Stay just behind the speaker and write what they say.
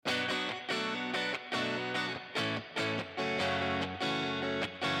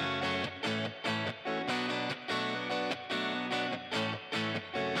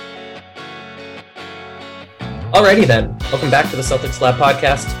Alrighty then, welcome back to the Celtics Lab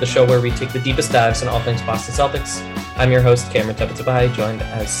podcast, the show where we take the deepest dives on all things Boston Celtics. I'm your host, Cameron Tepetsabai, joined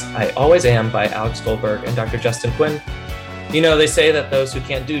as I always am by Alex Goldberg and Dr. Justin Quinn. You know, they say that those who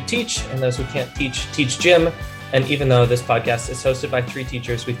can't do teach, and those who can't teach gym. And even though this podcast is hosted by three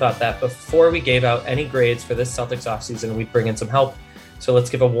teachers, we thought that before we gave out any grades for this Celtics offseason, we'd bring in some help. So let's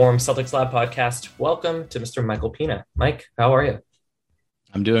give a warm Celtics Lab podcast welcome to Mr. Michael Pina. Mike, how are you?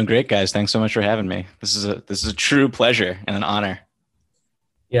 I'm doing great, guys. Thanks so much for having me. This is a true pleasure and an honor.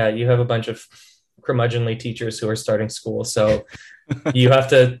 Yeah, you have a bunch of curmudgeonly teachers who are starting school, so you have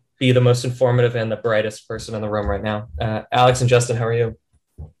to be the most informative and the brightest person in the room right now. Alex and Justin, how are you?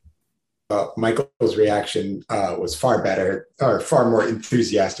 Michael's reaction was far better, or far more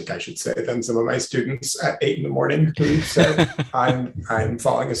enthusiastic, I should say, than some of my students at 8 a.m. who said, I'm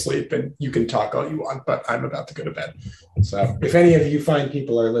falling asleep and you can talk all you want, but I'm about to go to bed. So if any of you fine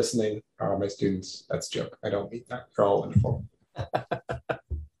people are listening, my students, that's a joke. I don't mean that. You're all wonderful.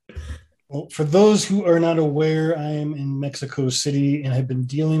 Well, for those who are not aware, I am in Mexico City and have been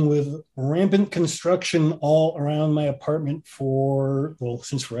dealing with rampant construction all around my apartment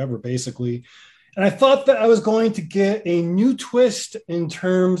since forever, basically. And I thought that I was going to get a new twist in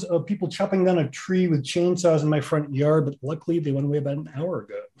terms of people chopping down a tree with chainsaws in my front yard, but luckily they went away about an hour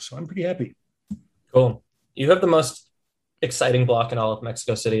ago. So I'm pretty happy. Cool. You have the most exciting block in all of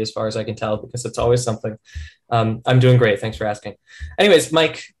Mexico City, as far as I can tell, because it's always something. I'm doing great. Thanks for asking. Anyways,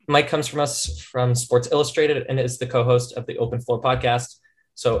 Mike comes from us from Sports Illustrated and is the co-host of the Open Floor podcast.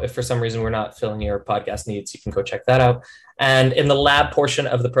 So if for some reason we're not filling your podcast needs, you can go check that out. And in the lab portion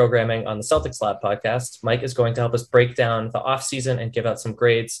of the programming on the Celtics Lab podcast, Mike is going to help us break down the offseason and give out some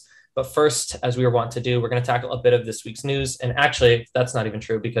grades. But first, as we were wont to do, we're going to tackle a bit of this week's news. And actually, that's not even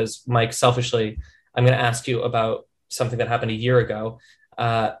true because, Mike, selfishly, I'm going to ask you about something that happened a year ago.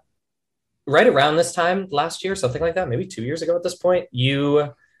 Right around this time last year, something like that, maybe 2 years ago at this point,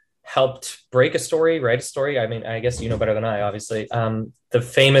 you helped write a story. I mean, I guess you know better than I, obviously. The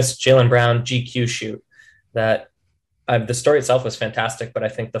famous Jaylen Brown GQ shoot that the story itself was fantastic, but I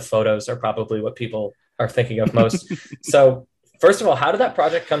think the photos are probably what people are thinking of most. So first of all, how did that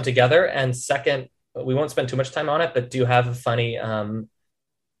project come together? And second, we won't spend too much time on it, but do you have a funny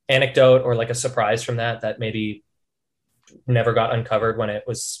anecdote or like a surprise from that maybe never got uncovered when it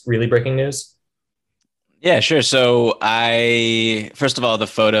was really breaking news? Yeah, sure. So first of all, the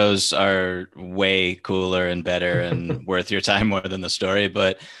photos are way cooler and better and worth your time more than the story.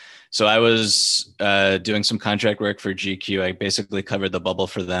 But so I was doing some contract work for GQ. I basically covered the bubble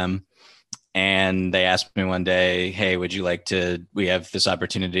for them. And they asked me one day, hey, we have this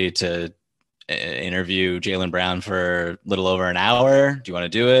opportunity to interview Jaylen Brown for a little over an hour. Do you want to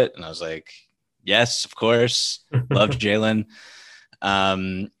do it? And I was like, yes, of course. Loved Jaylen.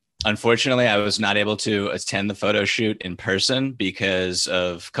 Unfortunately, I was not able to attend the photo shoot in person because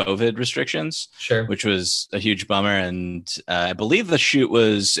of COVID restrictions, which was a huge bummer. And I believe the shoot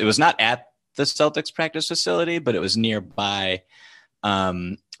was not at the Celtics practice facility, but it was nearby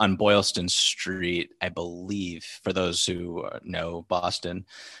on Boylston Street, I believe, for those who know Boston.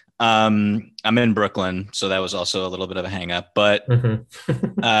 I'm in Brooklyn, so that was also a little bit of a hang up, but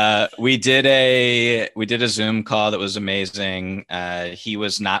we did a Zoom call that was amazing. He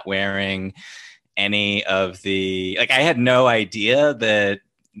was not wearing any of I had no idea that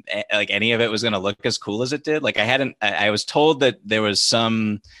any of it was going to look as cool as it did. I was told that there was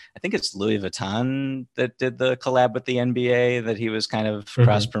I think it's Louis Vuitton that did the collab with the NBA that he was kind of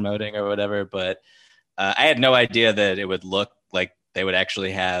cross promoting or whatever. But I had no idea that it would look like they would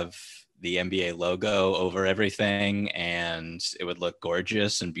actually have the NBA logo over everything and it would look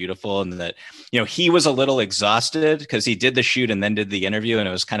gorgeous and beautiful. And that, he was a little exhausted because he did the shoot and then did the interview and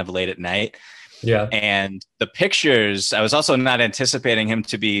it was kind of late at night. Yeah. And the pictures, I was also not anticipating him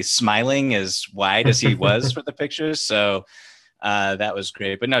to be smiling as wide as he was for the pictures. So that was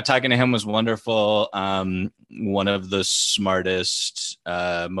great. But no, talking to him was wonderful. One of the smartest,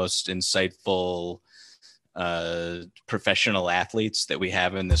 most insightful professional athletes that we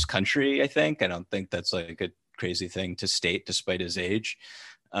have in this country, I think. I don't think that's like a crazy thing to state despite his age.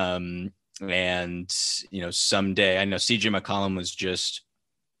 And, someday, I know CJ McCollum was just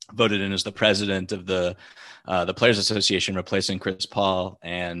voted in as the president of the Players Association, replacing Chris Paul.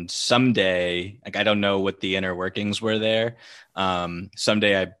 And someday, I don't know what the inner workings were there.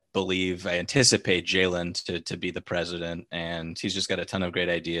 Someday, I anticipate Jaylen to be the president, and he's just got a ton of great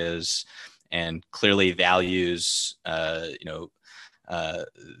ideas and clearly values, everything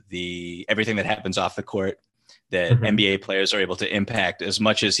that happens off the court, that NBA players are able to impact as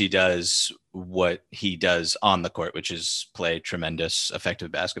much as he does what he does on the court, which is play tremendous, effective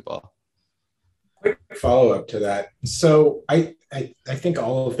basketball. Quick follow up to that. So I think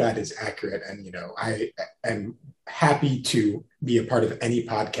all of that is accurate, and I am happy to be a part of any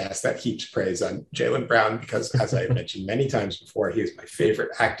podcast that heaps praise on Jaylen Brown because, as I mentioned many times before, he is my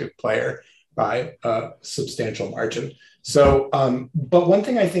favorite active player by a substantial margin. So, but one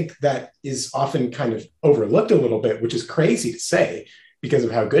thing I think that is often kind of overlooked a little bit, which is crazy to say because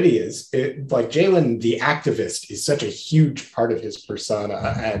of how good he is, like Jaylen, the activist, is such a huge part of his persona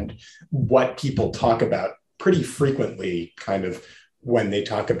and what people talk about pretty frequently, kind of when they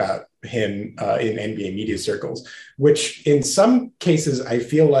talk about him in NBA media circles, which in some cases I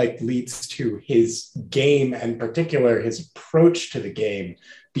feel like leads to his game, and in particular his approach to the game,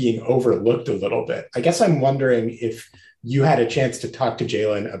 being overlooked a little bit. I guess I'm wondering if you had a chance to talk to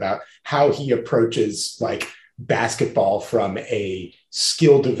Jaylen about how he approaches like basketball from a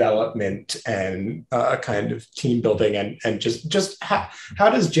skill development and kind of team building, and just how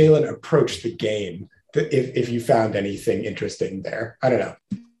does Jaylen approach the game? If you found anything interesting there, I don't know.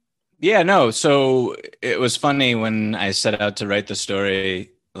 Yeah, no. So it was funny when I set out to write the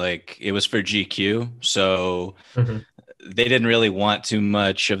story, like it was for GQ. So they didn't really want too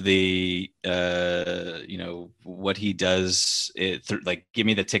much of the, what he does. Like give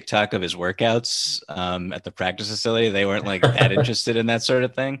me the TikTok of his workouts at the practice facility. They weren't like that interested in that sort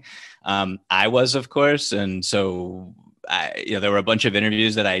of thing. I was, of course. And so there were a bunch of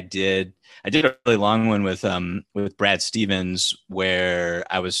interviews that I did. I did a really long one with Brad Stevens where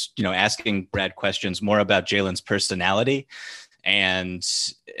I was, asking Brad questions more about Jaylen's personality, and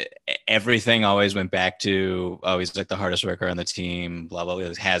everything always went back to, he's like the hardest worker on the team, blah, blah,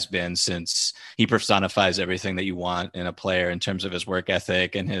 blah. Has been since he personifies everything that you want in a player in terms of his work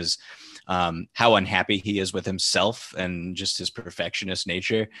ethic and his how unhappy he is with himself and just his perfectionist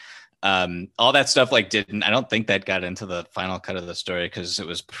nature. All that stuff I don't think that got into the final cut of the story because it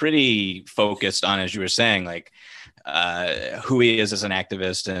was pretty focused on, as you were saying, who he is as an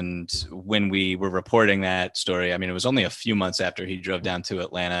activist. And when we were reporting that story, I mean, it was only a few months after he drove down to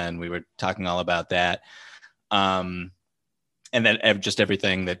Atlanta and we were talking all about that. And then just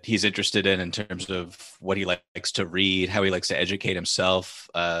everything that he's interested in terms of what he likes to read, how he likes to educate himself,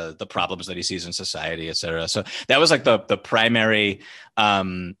 the problems that he sees in society, et cetera. So that was the primary,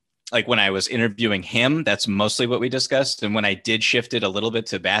 when I was interviewing him, that's mostly what we discussed. And when I did shift it a little bit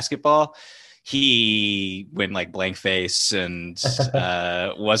to basketball, he went blank face and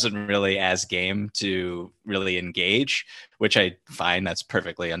wasn't really as game to really engage, which I find that's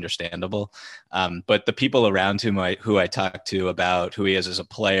perfectly understandable. But the people around him who I talked to about who he is as a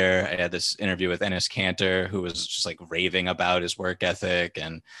player, I had this interview with Enes Kanter, who was just raving about his work ethic.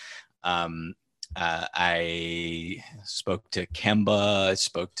 And I spoke to Kemba. I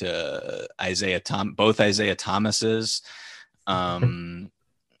spoke to both Isaiah Thomases,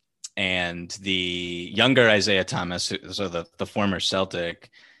 and the younger Isaiah Thomas, so the former Celtic,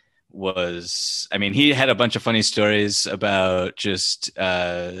 he had a bunch of funny stories about just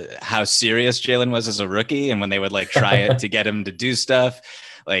how serious Jaylen was as a rookie, and when they would try it to get him to do stuff.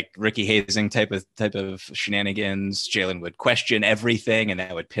 Ricky hazing type of shenanigans, Jaylen would question everything and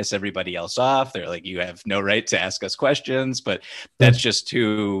that would piss everybody else off. They're like, you have no right to ask us questions, but that's just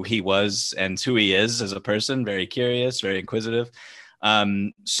who he was and who he is as a person. Very curious, very inquisitive.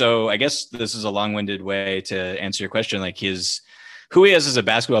 So I guess this is a long-winded way to answer your question. Who he is as a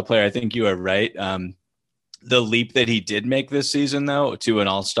basketball player, I think you are right. The leap that he did make this season though, to an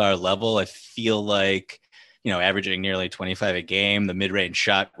all-star level, I feel averaging nearly 25 a game. The mid-range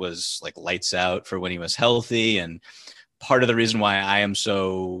shot was lights out for when he was healthy. And part of the reason why I am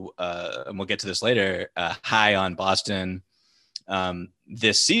so, and we'll get to this later, high on Boston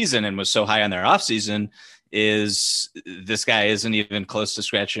this season and was so high on their offseason is this guy isn't even close to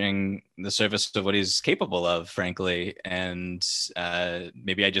scratching the surface of what he's capable of, frankly. And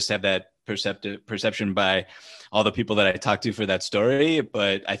maybe I just have that perception by all the people that I talked to for that story,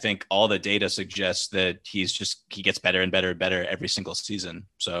 but I think all the data suggests that he gets better and better and better every single season.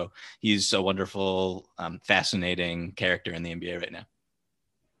 So he's a wonderful, fascinating character in the NBA right now.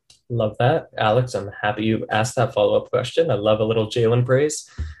 Love that. Alex, I'm happy you asked that follow-up question. I love a little Jaylen praise.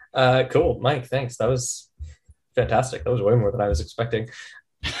 Cool. Mike, thanks. That was fantastic. That was way more than I was expecting.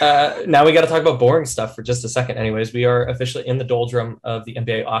 Now we got to talk about boring stuff for just a second. Anyways, we are officially in the doldrum of the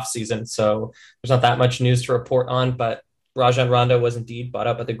NBA offseason, so there's not that much news to report on, but Rajon Rondo was indeed bought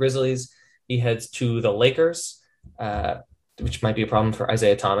out by the Grizzlies. He heads to the Lakers, which might be a problem for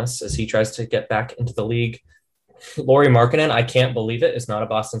Isaiah Thomas as he tries to get back into the league. Lauri Markkanen, I can't believe it, is not a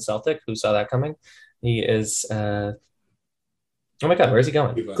Boston Celtic. Who saw that coming? He is... oh my God, where is he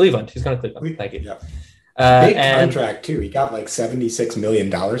going? Cleveland. He's going to Cleveland. Thank you. Yeah. Big contract too. He got $76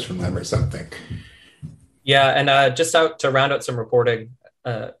 million from them or something. Yeah, and just out to round out some reporting.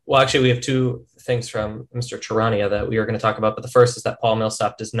 Well, actually, we have two things from Mr. Charania that we are going to talk about. But the first is that Paul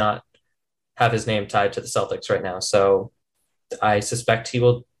Millsap does not have his name tied to the Celtics right now. So I suspect he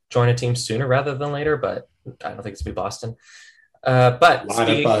will join a team sooner rather than later, but I don't think it's going to be Boston. But a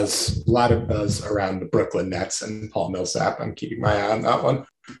lot of buzz around the Brooklyn Nets and Paul Millsap. I'm keeping my eye on that one.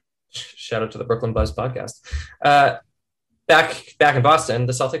 Shout out to the Brooklyn Buzz podcast. Back in Boston,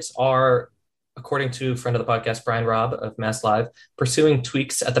 the Celtics are, according to friend of the podcast, Brian Robb of Mass Live, pursuing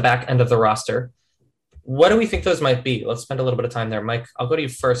tweaks at the back end of the roster. What do we think those might be? Let's spend a little bit of time there. Mike, I'll go to you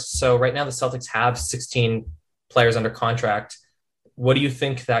first. So right now the Celtics have 16 players under contract. What do you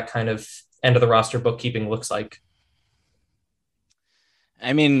think that kind of end of the roster bookkeeping looks like?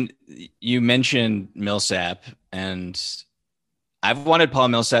 I mean, you mentioned Millsap, and I've wanted Paul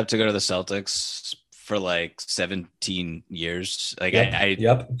Millsap to go to the Celtics for like 17 years. Like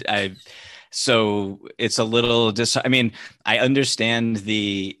so it's a little I mean, I understand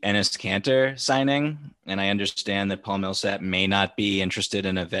the Enes Kanter signing, and I understand that Paul Millsap may not be interested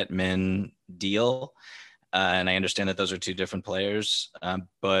in a vet min deal. And I understand that those are two different players.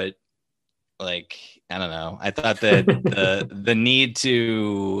 But like, I don't know. I thought that the need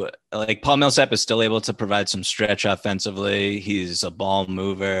to, like, Paul Millsap is still able to provide some stretch offensively. He's a ball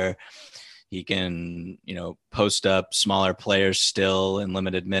mover. He can, post up smaller players still in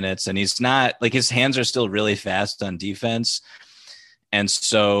limited minutes. And he's not, like, his hands are still really fast on defense. And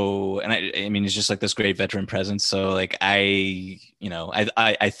so, I mean, he's just like this great veteran presence. So like, I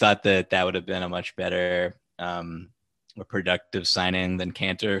thought that would have been a much better, a productive signing than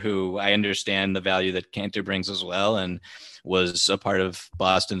Kanter, who I understand the value that Kanter brings as well, and was a part of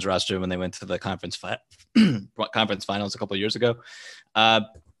Boston's roster when they went to the conference finals a couple of years ago.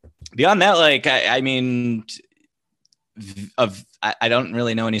 Beyond that, like, I mean, I don't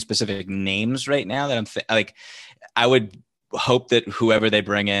really know any specific names right now that I would hope that whoever they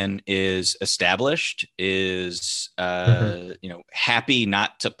bring in is established, is happy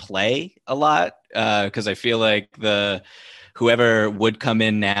not to play a lot, because I feel like whoever would come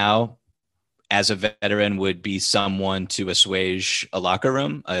in now as a veteran would be someone to assuage a locker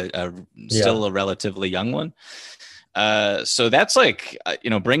room, still a relatively young one. So that's like,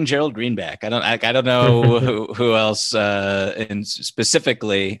 bring Gerald Green back. I don't know who else, and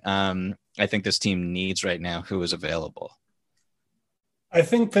specifically, I think this team needs right now who is available. I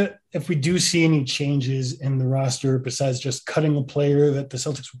think that if we do see any changes in the roster, besides just cutting a player, that the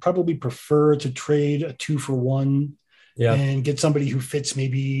Celtics would probably prefer to trade a 2-for-1 and get somebody who fits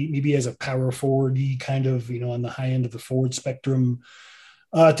maybe as a power forward-y kind of, on the high end of the forward spectrum,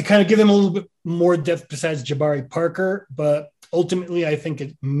 to kind of give them a little bit more depth besides Jabari Parker. But ultimately, I think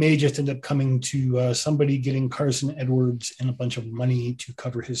it may just end up coming to somebody getting Carson Edwards and a bunch of money to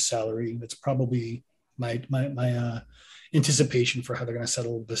cover his salary. That's probably my anticipation for how they're going to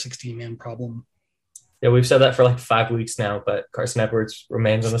settle the 16-man problem. Yeah, we've said that for like 5 weeks now, but Carson Edwards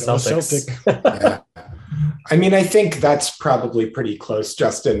remains on the Celtics. Yeah. I mean, I think that's probably pretty close,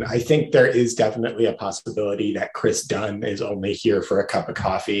 Justin. I think there is definitely a possibility that Chris Dunn is only here for a cup of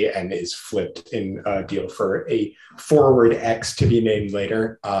coffee and is flipped in a deal for a forward X to be named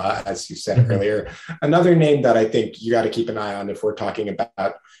later, as you said earlier. Another name that I think you got to keep an eye on if we're talking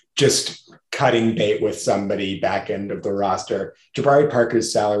about just cutting bait with somebody back end of the roster. Jabari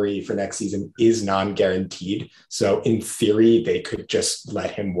Parker's salary for next season is non-guaranteed. So in theory, they could just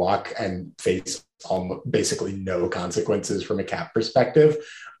let him walk and face basically no consequences from a cap perspective.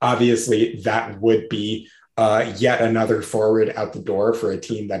 Obviously, that would be yet another forward out the door for a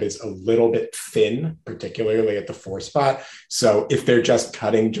team that is a little bit thin, particularly at the 4 spot. So if they're just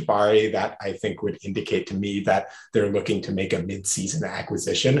cutting Jabari, that I think would indicate to me that they're looking to make a mid-season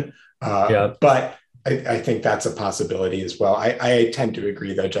acquisition. But I think that's a possibility as well. I tend to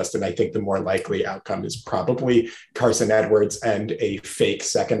agree, though, Justin. I think the more likely outcome is probably Carson Edwards and a fake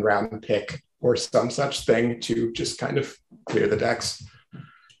second-round pick or some such thing to just kind of clear the decks.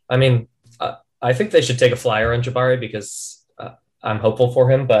 I mean, I think they should take a flyer on Jabari because I'm hopeful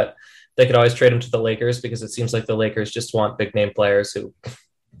for him, but they could always trade him to the Lakers because it seems like the Lakers just want big name players who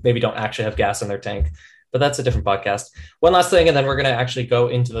maybe don't actually have gas in their tank. But that's a different podcast. One last thing, and then we're going to actually go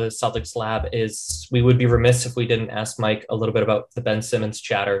into the Celtics lab, is we would be remiss if we didn't ask Mike a little bit about the Ben Simmons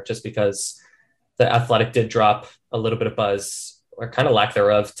chatter, just because the Athletic did drop a little bit of buzz, or kind of lack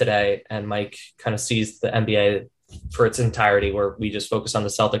thereof, today, and Mike kind of sees the NBA for its entirety, where we just focus on the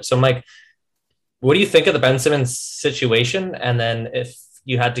Celtics. So Mike, what do you think of the Ben Simmons situation? And then if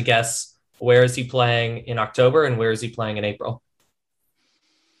you had to guess, where is he playing in October and where is he playing in April?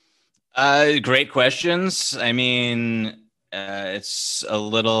 Great questions. I mean, it's a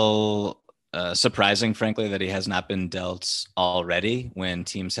little surprising, frankly, that he has not been dealt already when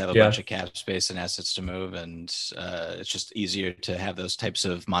teams have a bunch of cap space and assets to move. And it's just easier to have those types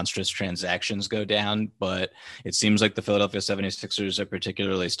of monstrous transactions go down. But it seems like the Philadelphia 76ers are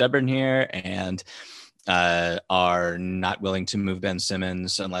particularly stubborn here and are not willing to move Ben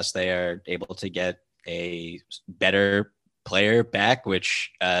Simmons unless they are able to get a better player back,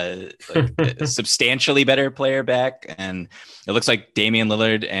 which like a substantially better player back. And it looks like Damian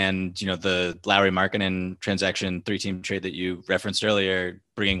Lillard and, the Lauri Markkanen transaction 3-team trade that you referenced earlier,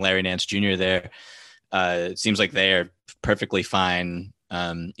 bringing Larry Nance Jr. there, it seems like they are perfectly fine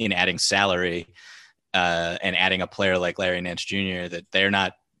in adding salary and adding a player like Larry Nance Jr. that they're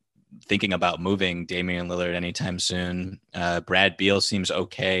not thinking about moving Damian Lillard anytime soon. Brad Beal seems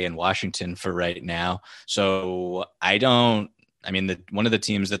okay in Washington for right now. So one of the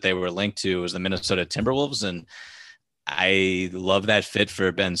teams that they were linked to was the Minnesota Timberwolves. And I love that fit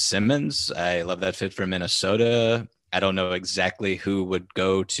for Ben Simmons. I love that fit for Minnesota. I don't know exactly who would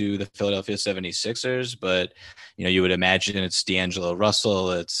go to the Philadelphia 76ers, but, you would imagine it's D'Angelo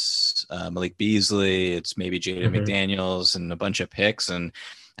Russell, it's Malik Beasley, it's maybe Jaden McDaniels and a bunch of picks. And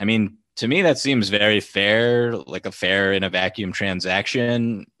to me, that seems very fair, like a fair in a vacuum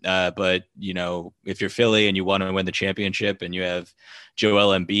transaction. But, if you're Philly and you want to win the championship and you have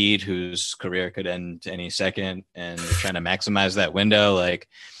Joel Embiid, whose career could end any second, and you're trying to maximize that window, like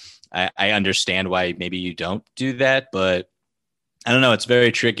I understand why maybe you don't do that. But I don't know. It's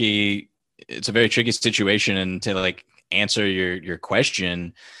very tricky. It's a very tricky situation. And to answer your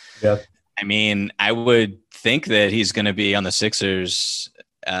question, I would think that he's going to be on the Sixers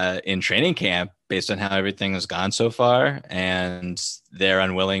in training camp based on how everything has gone so far and their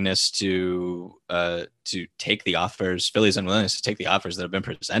unwillingness to take the offers, Philly's unwillingness to take the offers that have been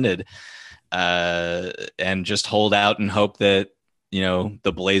presented, and just hold out and hope that,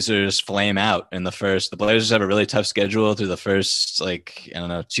 the Blazers flame out in the Blazers have a really tough schedule through the first,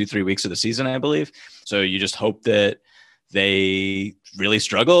 2-3 weeks of the season, I believe. So you just hope that they really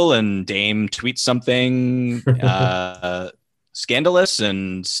struggle and Dame tweets something, scandalous,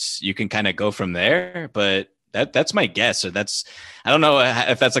 and you can kind of go from there. But that's my guess. Or I don't know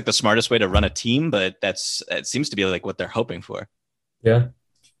if that's the smartest way to run a team, but it seems to be what they're hoping for. Yeah.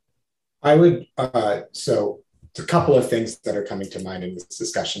 I would, so a couple of things that are coming to mind in this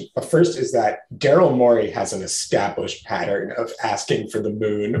discussion. The first is that Daryl Morey has an established pattern of asking for the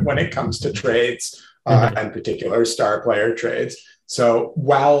moon when it comes to trades, and particular star player trades. So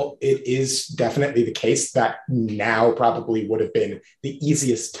while it is definitely the case that now probably would have been the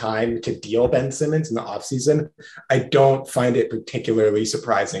easiest time to deal Ben Simmons in the offseason, I don't find it particularly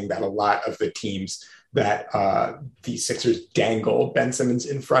surprising that a lot of the teams that the Sixers dangle Ben Simmons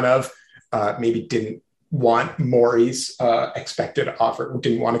in front of maybe didn't want Morey's expected offer,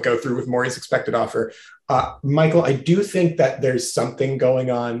 didn't want to go through with Morey's expected offer. Michael, I do think that there's something going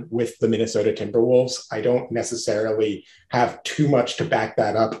on with the Minnesota Timberwolves. I don't necessarily have too much to back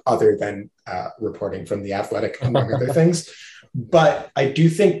that up other than reporting from The Athletic, among other things. But I do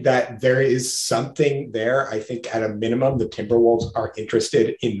think that there is something there. I think at a minimum, the Timberwolves are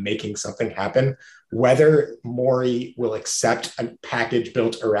interested in making something happen. Whether Morey will accept a package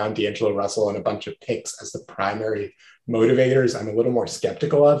built around D'Angelo Russell and a bunch of picks as the primary motivators, I'm a little more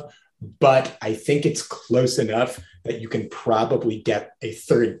skeptical of. But I think it's close enough that you can probably get a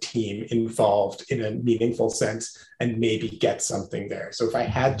third team involved in a meaningful sense and maybe get something there. So if I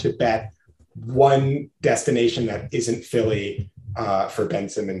had to bet one destination that isn't Philly for Ben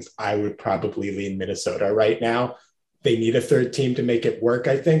Simmons, I would probably lean Minnesota right now. They need a third team to make it work,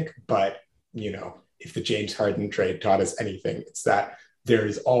 I think. But, if the James Harden trade taught us anything, it's that there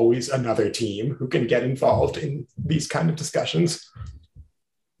is always another team who can get involved in these kind of discussions.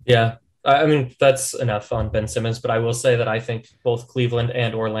 Yeah, that's enough on Ben Simmons, but I will say that I think both Cleveland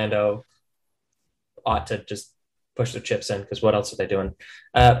and Orlando ought to just push their chips in, because what else are they doing?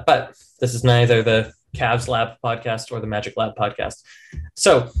 But this is neither the Cavs Lab podcast or the Magic Lab podcast.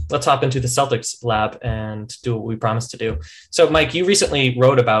 So let's hop into the Celtics Lab and do what we promised to do. So Mike, you recently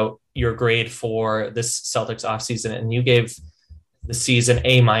wrote about your grade for this Celtics offseason, and you gave the season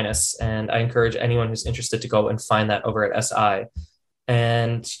A-, and I encourage anyone who's interested to go and find that over at SI.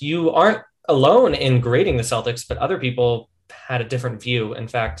 And you aren't alone in grading the Celtics, but other people had a different view. In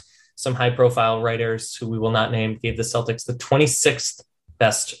fact, some high-profile writers who we will not name gave the Celtics the 26th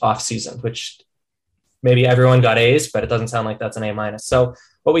best offseason, which maybe everyone got A's, but it doesn't sound like that's an A-. So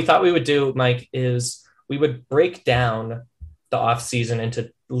what we thought we would do, Mike, is we would break down the offseason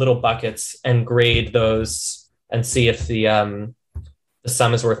into little buckets and grade those and see if the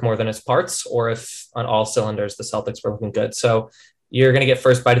sum is worth more than its parts, or if on all cylinders the Celtics were looking good. So you're going to get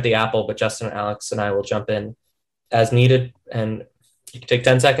first bite at the apple, but Justin, Alex, and I will jump in as needed. And you can take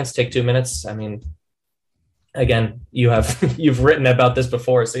 10 seconds, take 2 minutes. I mean, again, you've written about this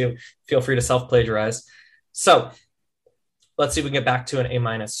before, so you feel free to self-plagiarize. So let's see if we can get back to an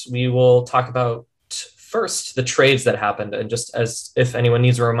A-. We will talk about first the trades that happened. And just as if anyone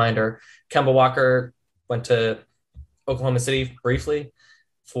needs a reminder, Kemba Walker went to Oklahoma City briefly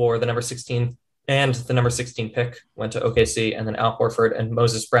for the number 16, and the number 16 pick went to OKC, and then Al Horford and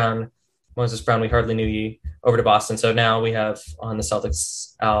Moses Brown, we hardly knew ye, over to Boston. So now we have on the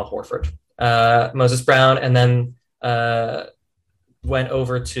Celtics, Al Horford, Moses Brown, and then went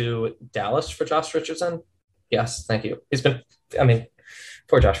over to Dallas for Josh Richardson. Yes, thank you.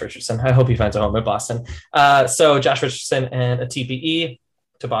 Poor Josh Richardson. I hope he finds a home in Boston. So Josh Richardson and a TPE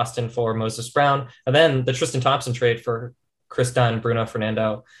to Boston for Moses Brown. And then the Tristan Thompson trade for Chris Dunn, Bruno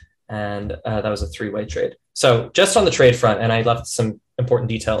Fernando. And that was a 3-way trade. So just on the trade front, and I left some important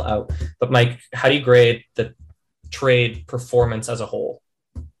detail out, but Mike, how do you grade the trade performance as a whole?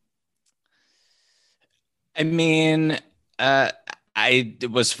 I mean, I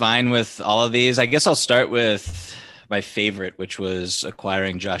was fine with all of these. I guess I'll start with my favorite, which was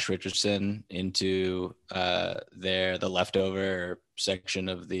acquiring Josh Richardson into the leftover section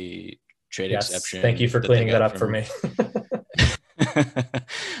of the trade exception. Thank you for cleaning that up for me.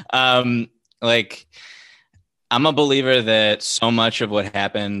 I'm a believer that so much of what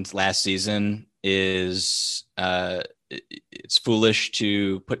happened last season is it's foolish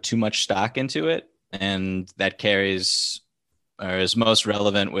to put too much stock into it, and that carries or is most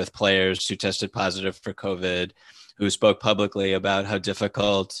relevant with players who tested positive for COVID, who spoke publicly about how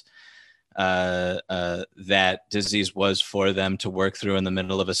difficult that disease was for them to work through in the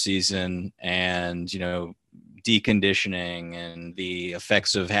middle of a season, and, deconditioning and the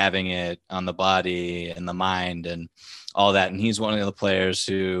effects of having it on the body and the mind and all that. And he's one of the players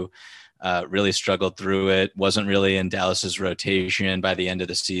who really struggled through it, wasn't really in Dallas's rotation by the end of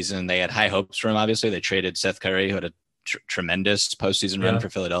the season. They had high hopes for him, obviously. They traded Seth Curry, who had a tremendous postseason run for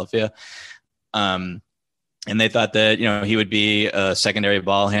Philadelphia. And they thought that, he would be a secondary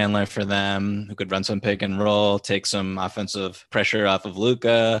ball handler for them who could run some pick and roll, take some offensive pressure off of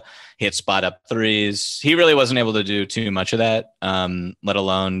Luka, hit spot up threes. He really wasn't able to do too much of that, let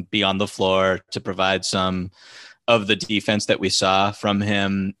alone be on the floor to provide some of the defense that we saw from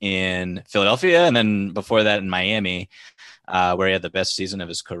him in Philadelphia. And then before that in Miami, where he had the best season of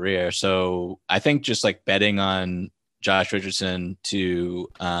his career. So I think just like betting on Josh Richardson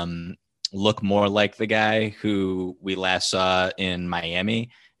to look more like the guy who we last saw in Miami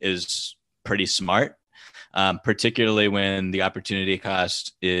is pretty smart, particularly when the opportunity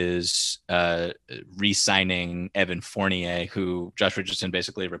cost is re-signing Evan Fournier, who Josh Richardson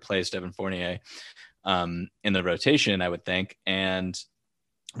basically replaced Evan Fournier in the rotation, I would think. And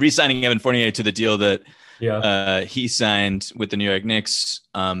re-signing Evan Fournier to the deal that he signed with the New York Knicks,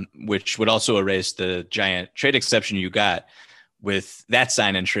 which would also erase the giant trade exception you got with that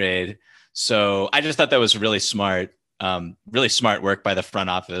sign and trade. So I just thought that was really smart work by the front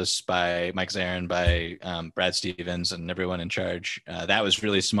office, by Mike Zarin, by Brad Stevens and everyone in charge. That was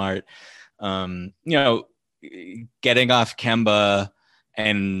really smart. Getting off Kemba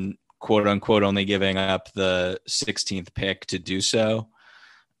and quote unquote only giving up the 16th pick to do so,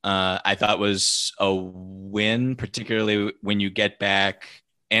 I thought was a win, particularly when you get back.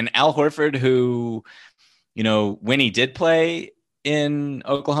 And Al Horford, who, when he did play in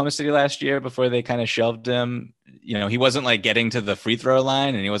Oklahoma City last year before they kind of shelved him, he wasn't like getting to the free throw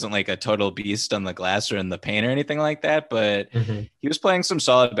line, and he wasn't like a total beast on the glass or in the paint or anything like that, but he was playing some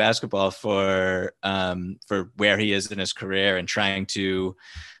solid basketball for where he is in his career and trying to,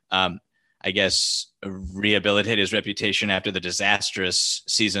 rehabilitate his reputation after the disastrous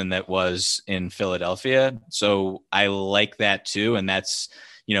season that was in Philadelphia. So I like that too. And that's,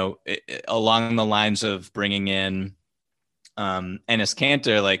 along the lines of bringing in Enes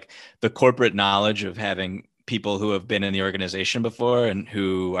Kanter, like the corporate knowledge of having people who have been in the organization before and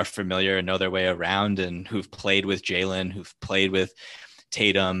who are familiar and know their way around, and who've played with Jalen, who've played with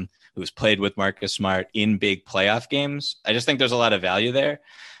Tatum, who's played with Marcus Smart in big playoff games. I just think there's a lot of value there.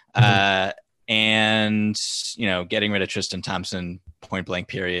 And, getting rid of Tristan Thompson, point blank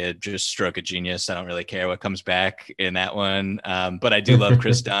period, just stroke of genius. I don't really care what comes back in that one. But I do love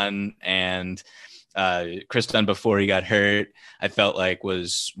Chris Dunn, and Chris Dunn before he got hurt, I felt like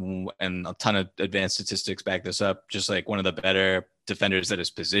was, and a ton of advanced statistics back this up, just like one of the better defenders at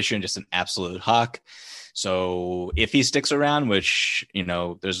his position, just an absolute hawk. So if he sticks around, which,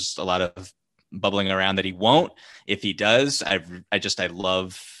 there's a lot of bubbling around that he won't, if he does, I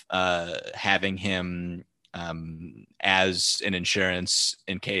love having him as an insurance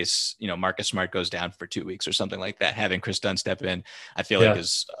in case, Marcus Smart goes down for 2 weeks or something like that. Having Chris Dunn step in, I feel like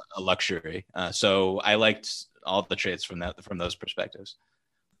is a luxury. So I liked all the trades from those perspectives.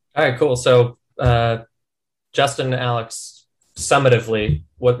 All right, cool. So Justin, Alex, summatively,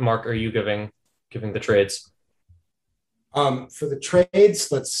 what mark are you giving the trades? For the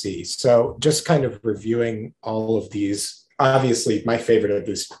trades, let's see. So just kind of reviewing all of these. Obviously, my favorite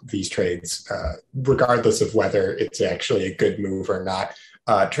of these trades, regardless of whether it's actually a good move or not,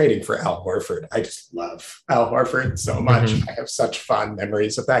 trading for Al Horford. I just love Al Horford so much. Mm-hmm. I have such fond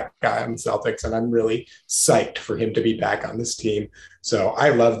memories of that guy on the Celtics, and I'm really psyched for him to be back on this team. So I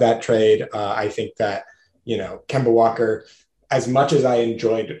love that trade. I think that, Kemba Walker, as much as I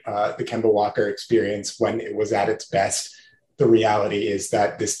enjoyed the Kemba Walker experience when it was at its best, the reality is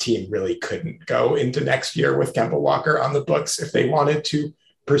that this team really couldn't go into next year with Kemba Walker on the books if they wanted to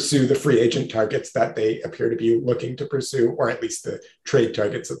pursue the free agent targets that they appear to be looking to pursue, or at least the trade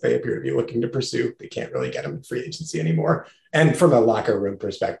targets that they appear to be looking to pursue. They can't really get them in free agency anymore. And from a locker room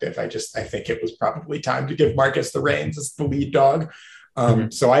perspective, I think it was probably time to give Marcus the reins as the lead dog.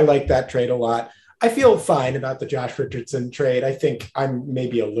 So I like that trade a lot. I feel fine about the Josh Richardson trade. I think I'm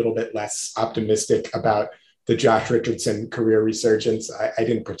maybe a little bit less optimistic about the Josh Richardson career resurgence. I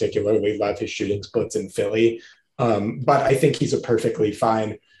didn't particularly love his shooting splits in Philly, but I think he's a perfectly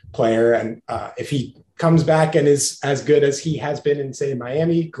fine player. And if he comes back and is as good as he has been in, say,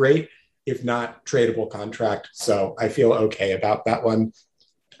 Miami, great. If not, tradable contract. So I feel okay about that one.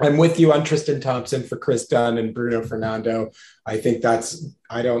 I'm with you on Tristan Thompson for Chris Dunn and Bruno Fernando. I think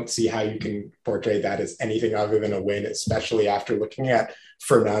I don't see how you can portray that as anything other than a win, especially after looking at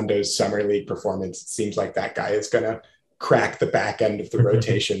Fernando's summer league performance. It seems like that guy is going to crack the back end of the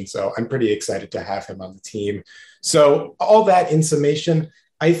rotation. So I'm pretty excited to have him on the team. So all that in summation,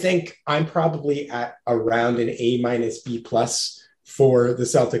 I think I'm probably at around an A-B+ for the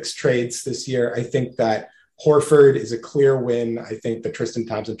Celtics trades this year. I think that Horford is a clear win. I think the Tristan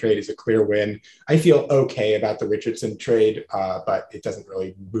Thompson trade is a clear win. I feel okay about the Richardson trade, but it doesn't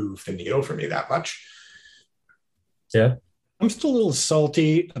really move the needle for me that much. Yeah. I'm still a little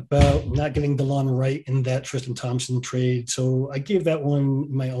salty about not getting DeLon Wright in that Tristan Thompson trade. So I gave that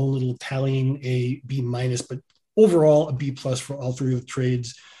one my own little tallying a B-, but overall a B+ for all three of the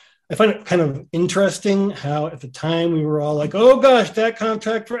trades. I find it kind of interesting how at the time we were all like, oh gosh, that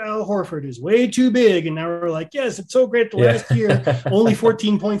contract for Al Horford is way too big. And now we're like, yes, it's so great. Last year, only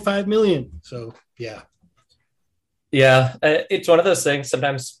 $14.5 million. So yeah. Yeah. It's one of those things.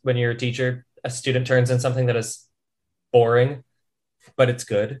 Sometimes when you're a teacher, a student turns in something that is boring, but it's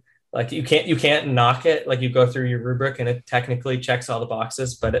good. Like you can't knock it. Like you go through your rubric and it technically checks all the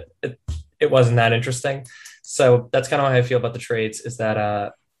boxes, but it wasn't that interesting. So that's kind of how I feel about the trades, is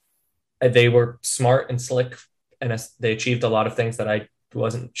that, they were smart and slick, and they achieved a lot of things that I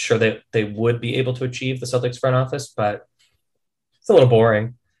wasn't sure that they would be able to achieve, the Celtics front office, but it's a little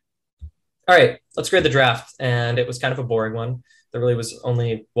boring. All right, let's grade the draft. And it was kind of a boring one. There really was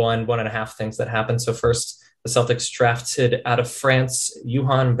only one and a half things that happened. So first, the Celtics drafted out of France,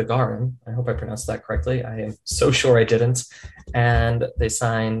 Johan Begarin. I hope I pronounced that correctly. I am so sure I didn't. And they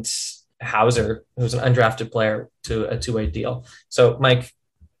signed Hauser, who's an undrafted player, to a two-way deal. So Mike,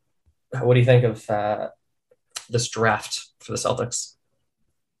 what do you think of this draft for the Celtics?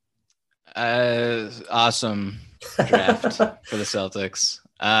 Awesome draft for the Celtics.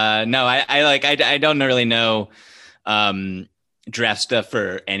 No, I don't really know draft stuff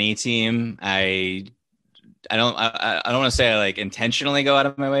for any team. I don't want to say I like intentionally go out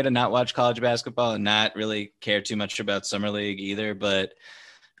of my way to not watch college basketball and not really care too much about summer league either. But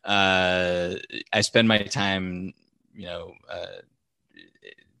I spend my time,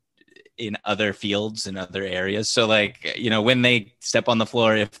 in other fields and other areas. So when they step on the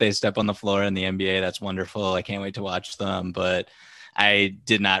floor, if they step on the floor in the NBA, that's wonderful. I can't wait to watch them. But I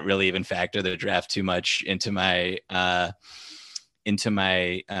did not really even factor the draft too much into my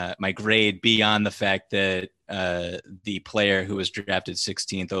my grade, beyond the fact that the player who was drafted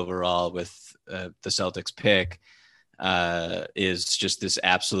 16th overall with the Celtics pick is just this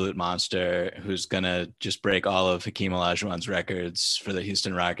absolute monster who's going to just break all of Hakeem Olajuwon's records for the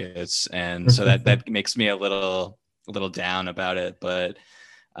Houston Rockets. And so that makes me a little down about it. But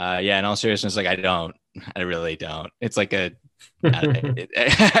in all seriousness, I really don't. It's like I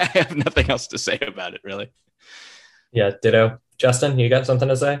have nothing else to say about it, really. Yeah, ditto. Justin, you got something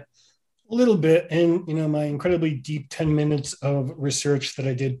to say? A little bit. And, my incredibly deep 10 minutes of research that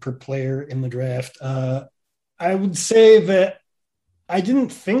I did per player in the draft, I would say that I didn't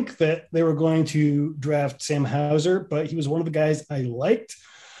think that they were going to draft Sam Hauser, but he was one of the guys I liked.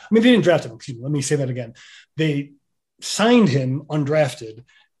 mean, they didn't draft him. Excuse me. Let me say that again. They signed him undrafted,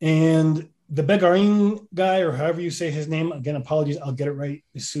 and the Begarin guy, or however you say his name, again, apologies, I'll get it right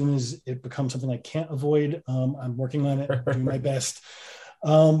as soon as it becomes something I can't avoid. I'm working on it, doing my best.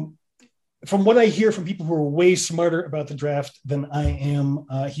 From what I hear from people who are way smarter about the draft than I am,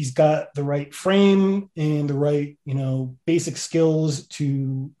 he's got the right frame and the right, basic skills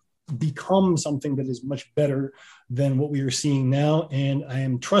to become something that is much better than what we are seeing now. And I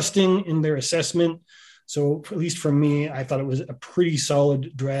am trusting in their assessment. So at least for me, I thought it was a pretty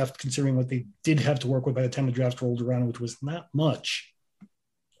solid draft considering what they did have to work with by the time the draft rolled around, which was not much.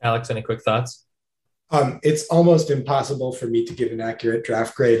 Alex, any quick thoughts? It's almost impossible for me to give an accurate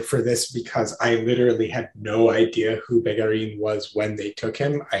draft grade for this because I literally had no idea who Begarin was when they took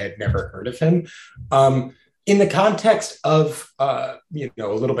him. I had never heard of him. In the context of, a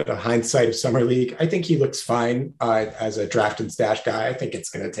little bit of hindsight of Summer League, I think he looks fine as a draft and stash guy. I think it's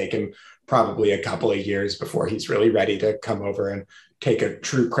going to take him probably a couple of years before he's really ready to come over and take a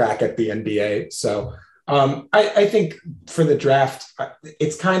true crack at the NBA. So I think for the draft,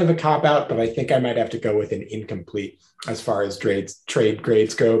 it's kind of a cop-out, but I think I might have to go with an incomplete as far as trade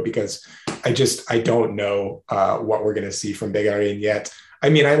grades go, because I don't know what we're going to see from Begarin yet. I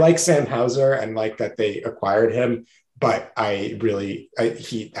mean, I like Sam Hauser and like that they acquired him, but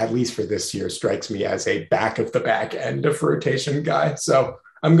he, at least for this year, strikes me as a back of the back end of rotation guy. So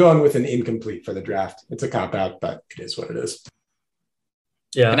I'm going with an incomplete for the draft. It's a cop-out, but it is what it is.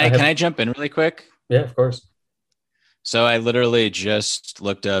 Yeah. Can I jump in really quick? Yeah, of course. So I literally just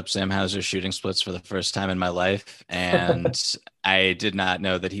looked up Sam Hauser's shooting splits for the first time in my life, and I did not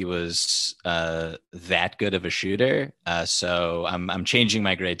know that he was that good of a shooter. So I'm changing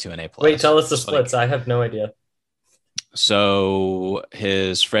my grade to an A+. Wait, tell us the splits. I have no idea. So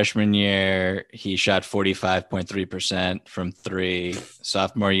his freshman year, he shot 45.3% from three.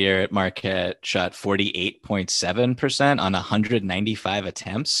 Sophomore year at Marquette, shot 48.7% on 195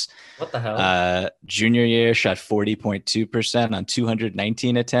 attempts. What the hell? Junior year, shot 40.2% on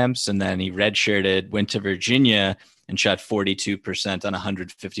 219 attempts. And then he redshirted, went to Virginia, and shot 42% on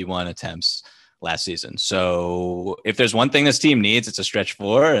 151 attempts last season. So if there's one thing this team needs, it's a stretch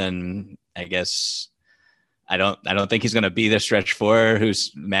four. And I guess I don't think he's going to be the stretch four who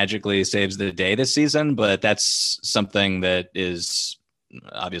magically saves the day this season, but that's something that is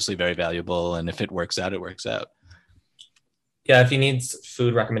obviously very valuable. And if it works out, it works out. Yeah, if he needs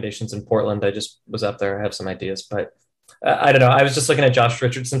food recommendations in Portland, I just was up there. I have some ideas, but I don't know. I was just looking at Josh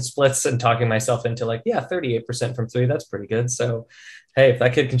Richardson splits and talking myself into 38% from three. That's pretty good. So, hey, if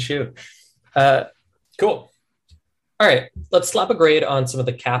that kid can shoot. Cool. All right, let's slap a grade on some of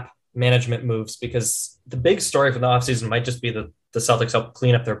the cap management moves, because the big story for the offseason might just be the Celtics help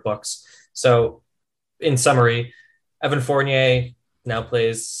clean up their books. So in summary, Evan Fournier now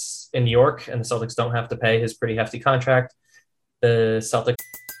plays in New York, and the Celtics don't have to pay his pretty hefty contract. The Celtics.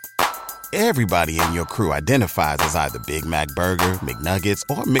 Everybody in your crew identifies as either Big Mac Burger, McNuggets,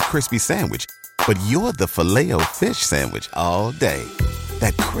 or McCrispy Sandwich, but you're the Filet-O-Fish Sandwich all day.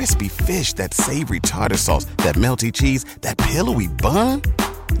 That crispy fish, that savory tartar sauce, that melty cheese, that pillowy bun.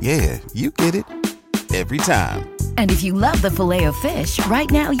 Yeah, you get it. Every time. And if you love the Filet-O-Fish, right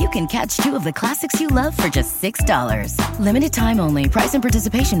now you can catch two of the classics you love for just $6. Limited time only. Price and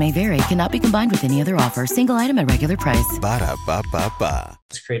participation may vary. Cannot be combined with any other offer. Single item at regular price. Ba-da-ba-ba-ba.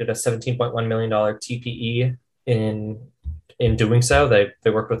 Created a $17.1 million TPE in doing so. They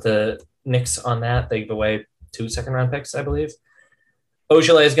worked with the Knicks on that. They gave away 2 second-round picks, I believe.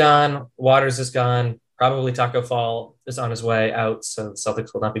 Ogilvy is gone. Waters is gone. Probably Taco Fall is on his way out, so the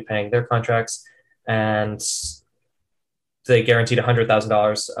Celtics will not be paying their contracts. And they guaranteed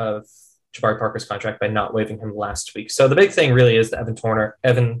 $100,000 of Jabari Parker's contract by not waiving him last week. So the big thing really is the Evan Fournier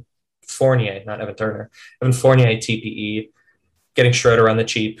TPE, getting Schroeder on the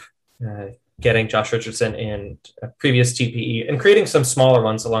cheap, getting Josh Richardson in a previous TPE, and creating some smaller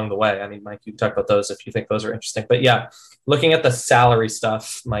ones along the way. I mean, Mike, you can talk about those if you think those are interesting. But yeah, looking at the salary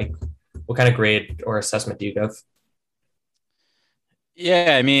stuff, Mike, what kind of grade or assessment do you give?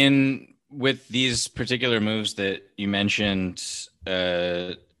 Yeah, I mean, with these particular moves that you mentioned,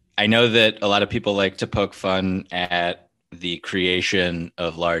 I know that a lot of people like to poke fun at the creation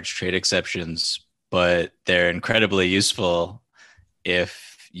of large trade exceptions, but they're incredibly useful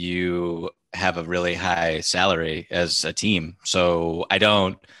if you have a really high salary as a team. So I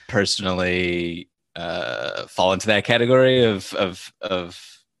don't personally fall into that category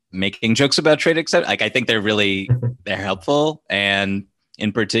of making jokes about trade except I think they're helpful. And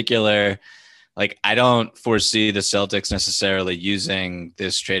in particular, I don't foresee the Celtics necessarily using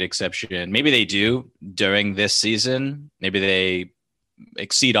this trade exception. Maybe they do during this season. Maybe they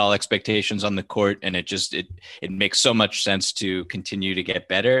exceed all expectations on the court, and it makes so much sense to continue to get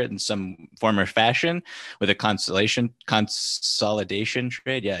better in some form or fashion with a consolidation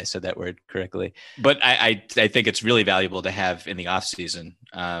trade. Yeah, I said that word correctly. But I think it's really valuable to have in the offseason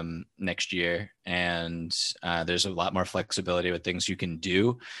next year, and there's a lot more flexibility with things you can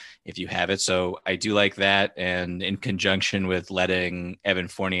do if you have it. So I do like that. And in conjunction with letting Evan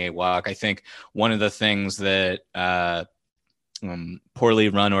Fournier walk, I think one of the things that poorly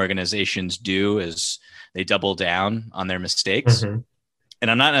run organizations do is they double down on their mistakes. Mm-hmm.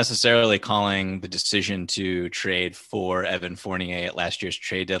 And I'm not necessarily calling the decision to trade for Evan Fournier at last year's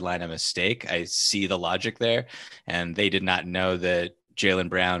trade deadline a mistake. I see the logic there, and they did not know that Jaylen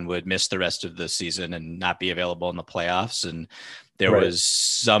Brown would miss the rest of the season and not be available in the playoffs. And there was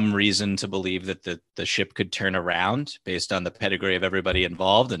some reason to believe that the ship could turn around based on the pedigree of everybody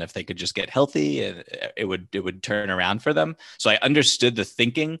involved. And if they could just get healthy, it would turn around for them. So I understood the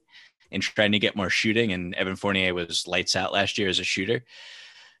thinking in trying to get more shooting. And Evan Fournier was lights out last year as a shooter.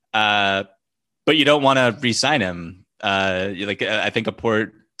 But you don't want to re-sign him. I think a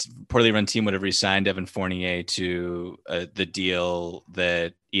poorly run team would have re-signed Evan Fournier to the deal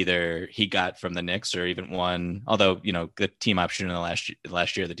that either he got from the Knicks or even one, although, the team option in the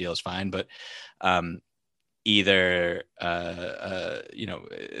last year, the deal is fine, but either,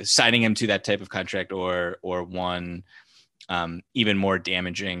 signing him to that type of contract or one even more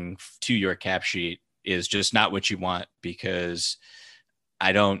damaging to your cap sheet is just not what you want, because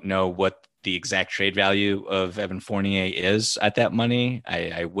I don't know what the exact trade value of Evan Fournier is at that money.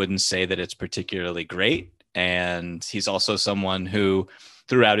 I wouldn't say that it's particularly great. And he's also someone who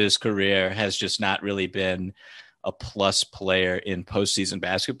throughout his career has just not really been a plus player in postseason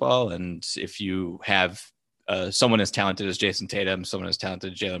basketball. And if you have someone as talented as Jason Tatum, someone as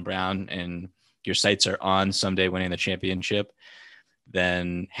talented as Jaylen Brown, and your sights are on someday winning the championship,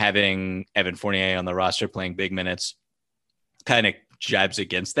 then having Evan Fournier on the roster playing big minutes kind of jibes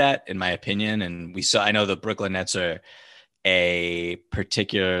against that, in my opinion. And I know the Brooklyn Nets are a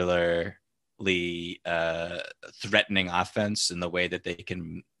particularly threatening offense in the way that they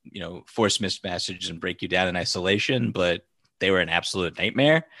can, force mismatches and break you down in isolation, but they were an absolute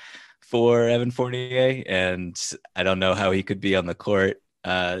nightmare for Evan Fournier. And I don't know how he could be on the court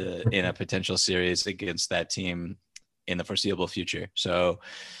in a potential series against that team in the foreseeable future. So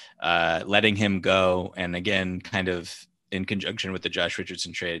letting him go, and again, kind of in conjunction with the Josh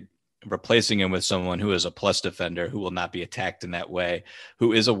Richardson trade, replacing him with someone who is a plus defender, who will not be attacked in that way,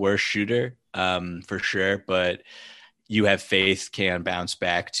 who is a worse shooter for sure, but you have faith can bounce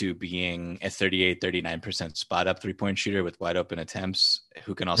back to being a 38-39% spot up 3-point shooter with wide open attempts,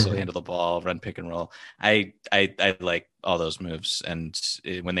 who can also handle the ball, run pick and roll. I like all those moves, and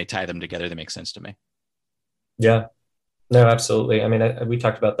when they tie them together, they make sense to me. Yeah, no, absolutely. I mean, we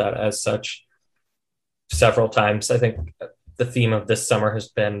talked about that as such several times. I think the theme of this summer has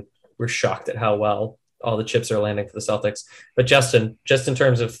been, we're shocked at how well all the chips are landing for the Celtics. But Justin, just in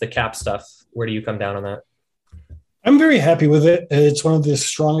terms of the cap stuff, where do you come down on that? I'm very happy with it. It's one of the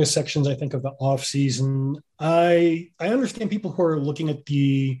strongest sections, I think, of the offseason. I understand people who are looking at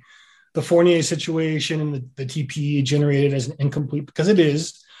the Fournier situation and the TPE generated as an incomplete, because it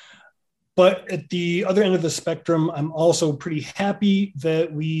is. But at the other end of the spectrum, I'm also pretty happy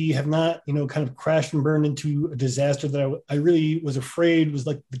that we have not, kind of crashed and burned into a disaster that I really was afraid was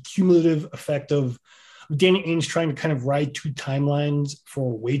like the cumulative effect of Danny Ainge trying to kind of ride two timelines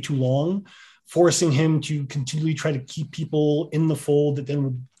for way too long, forcing him to continually try to keep people in the fold that then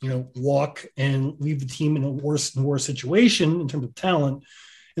would, walk and leave the team in a worse and worse situation in terms of talent.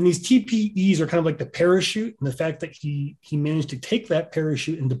 And these TPEs are kind of like the parachute, and the fact that he managed to take that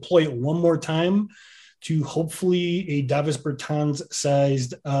parachute and deploy it one more time to hopefully a Davis Bertans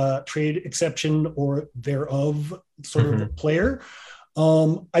sized trade exception or thereof sort of player.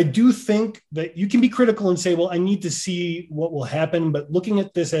 I do think that you can be critical and say, well, I need to see what will happen. But looking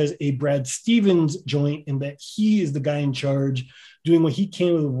at this as a Brad Stevens joint, in that he is the guy in charge, doing what he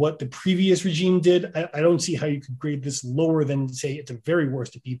can with what the previous regime did, I don't see how you could grade this lower than say it's a very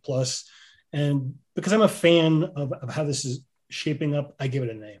worst, a B+. And because I'm a fan of how this is shaping up, I give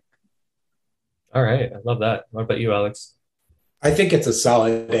it an A. All right. I love that. What about you, Alex? I think it's a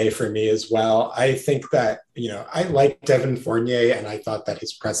solid A for me as well. I think that, I liked Evan Fournier, and I thought that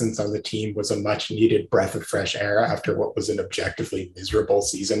his presence on the team was a much needed breath of fresh air after what was an objectively miserable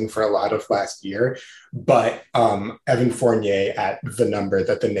season for a lot of last year. But Evan Fournier at the number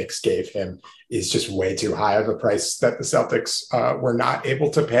that the Knicks gave him is just way too high of a price that the Celtics were not able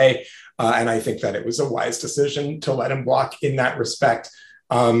to pay. And I think that it was a wise decision to let him walk in that respect.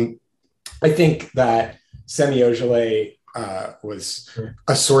 I think that Semi Ojeleye was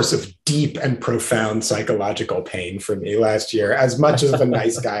a source of deep and profound psychological pain for me last year, as much of a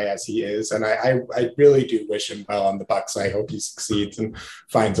nice guy as he is. And I really do wish him well on the Bucks. I hope he succeeds and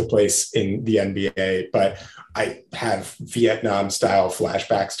finds a place in the NBA. But I have Vietnam-style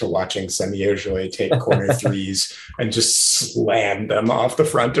flashbacks to watching Semi Ojeleye take corner threes and just slam them off the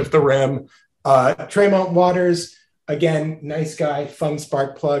front of the rim. Tremont Waters, again, nice guy, fun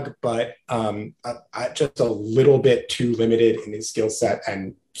spark plug, but just a little bit too limited in his skill set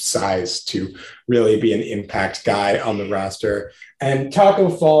and size to really be an impact guy on the roster. And Taco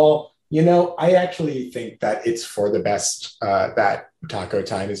Fall, I actually think that it's for the best that Taco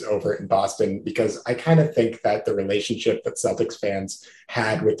time is over in Boston, because I kind of think that the relationship that Celtics fans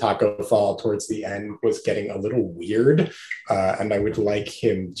had with Taco Fall towards the end was getting a little weird. And I would like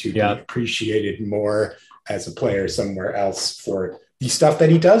him to be appreciated more as a player somewhere else for the stuff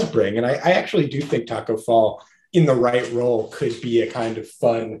that he does bring. And I actually do think Taco Fall in the right role could be a kind of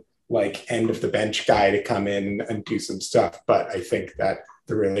fun, like end of the bench guy to come in and do some stuff. But I think that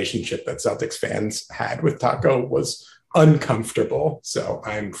the relationship that Celtics fans had with Taco was uncomfortable. So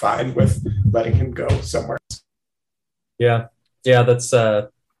I'm fine with letting him go somewhere else. Yeah, that's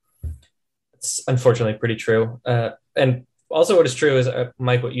it's unfortunately pretty true. And also what is true is,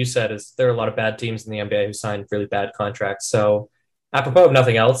 Mike, what you said is there are a lot of bad teams in the NBA who signed really bad contracts. So apropos of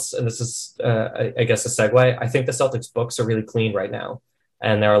nothing else, and this is, I guess, a segue, I think the Celtics books are really clean right now.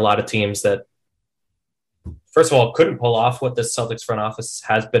 And there are a lot of teams that, first of all, couldn't pull off what the Celtics front office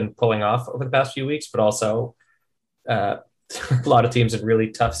has been pulling off over the past few weeks, but also a lot of teams in really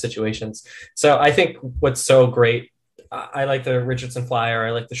tough situations. So I think what's so great, I like the Richardson flyer,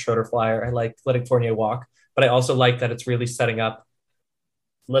 I like the Schroeder flyer, I like letting Fournier walk, but I also like that it's really setting up,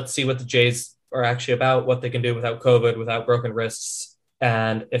 let's see what the Jays are actually about, what they can do without COVID, without broken wrists.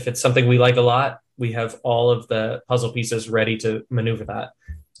 And if it's something we like a lot, we have all of the puzzle pieces ready to maneuver that.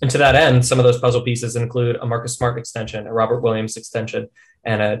 And to that end, some of those puzzle pieces include a Marcus Smart extension, a Robert Williams extension,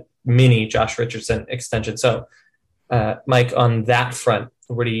 and a mini Josh Richardson extension. So, Mike, on that front,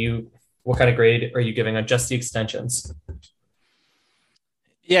 what kind of grade are you giving on just the extensions?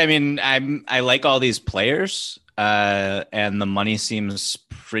 Yeah, I mean, I like all these players, and the money seems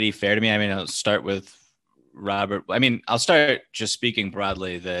pretty fair to me. I mean, I'll start with Robert. I mean, I'll start just speaking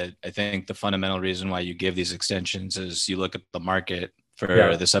broadly that I think the fundamental reason why you give these extensions is you look at the market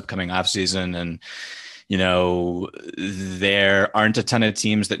for this upcoming offseason, and there aren't a ton of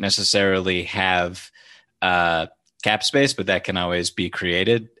teams that necessarily have cap space, but that can always be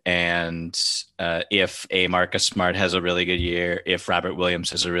created. And if a Marcus Smart has a really good year, if Robert Williams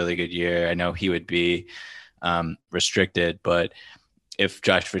has a really good year, I know he would be restricted, but if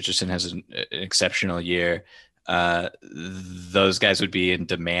Josh Richardson has an exceptional year, those guys would be in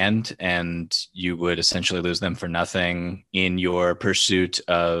demand, and you would essentially lose them for nothing in your pursuit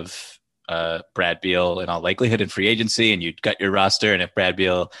of Brad Beal in all likelihood in free agency, and you'd cut your roster. And if Brad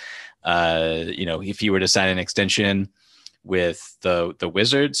Beal, if he were to sign an extension with the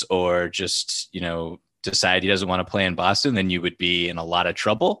Wizards, or just, decide he doesn't want to play in Boston, then you would be in a lot of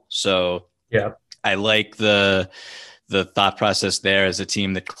trouble. So I like the thought process there as a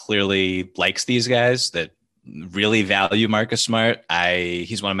team that clearly likes these guys, that really value Marcus Smart.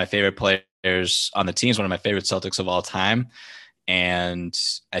 He's one of my favorite players on the team. He's one of my favorite Celtics of all time. And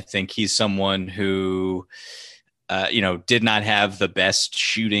I think he's someone who, did not have the best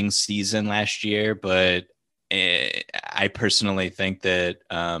shooting season last year, but I personally think that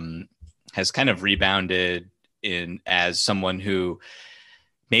has kind of rebounded as someone who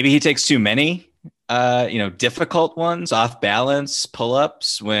maybe he takes too many difficult ones, off balance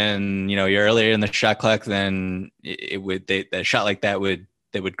pull-ups when, you're earlier in the shot clock than a shot like that would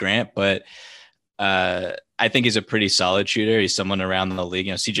grant. But I think he's a pretty solid shooter. He's someone around the league.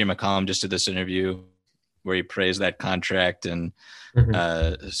 CJ McCollum just did this interview where he praised that contract and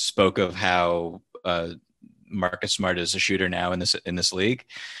spoke of how Marcus Smart is a shooter now in this league.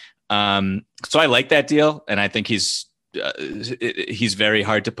 So I like that deal, and I think he's very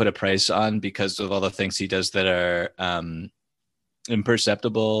hard to put a price on because of all the things he does that are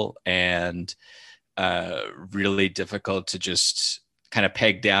imperceptible and really difficult to just kind of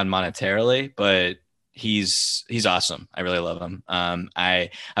peg down monetarily, but he's awesome. I really love him. I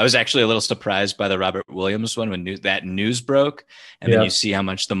was actually a little surprised by the Robert Williams one when that news broke, and then you see how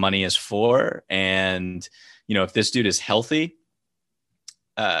much the money is for. And, if this dude is healthy,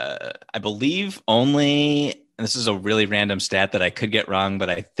 I believe only and this is a really random stat that I could get wrong, but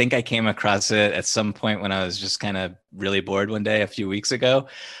I think I came across it at some point when I was just kind of really bored one day a few weeks ago.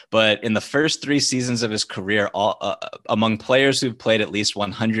 But in the first 3 seasons of his career, among players who've played at least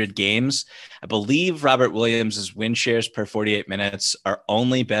 100 games, I believe Robert Williams' win shares per 48 minutes are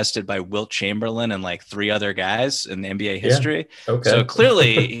only bested by Wilt Chamberlain and like 3 other guys in the NBA history. Yeah. Okay. So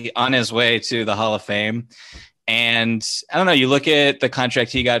clearly on his way to the Hall of Fame. And I don't know, you look at the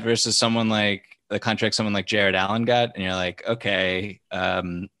contract he got versus someone like Jared Allen got, and you're like, okay,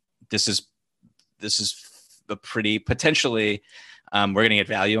 this is a pretty potentially, we're going to get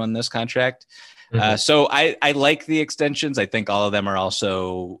value on this contract. Mm-hmm. So I like the extensions. I think all of them are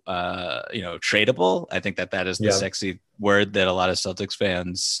also, tradable. I think that is the sexy word that a lot of Celtics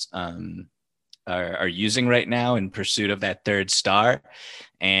fans are using right now in pursuit of that third star.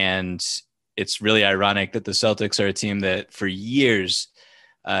 And it's really ironic that the Celtics are a team that for years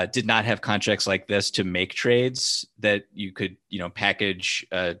did not have contracts like this to make trades that you could, package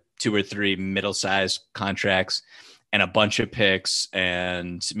 2 or 3 middle-sized contracts and a bunch of picks.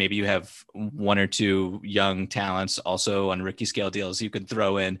 And maybe you have 1 or 2 young talents also on rookie scale deals you can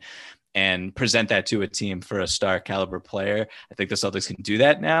throw in and present that to a team for a star caliber player. I think the Celtics can do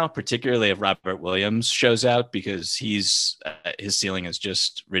that now, particularly if Robert Williams shows out, because his ceiling is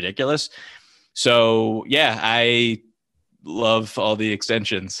just ridiculous. So yeah, I love all the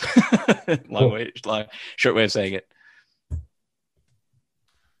extensions. Short way of saying it.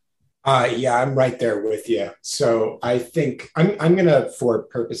 I'm right there with you. So I think I'm gonna, for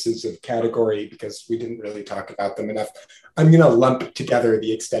purposes of category, because we didn't really talk about them enough, I'm gonna lump together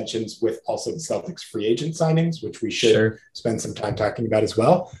the extensions with also the Celtics free agent signings, which we should spend some time talking about as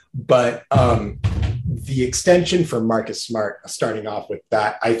well. But the extension for Marcus Smart, starting off with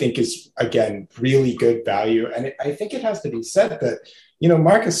that, I think is, again, really good value. And I think it has to be said that,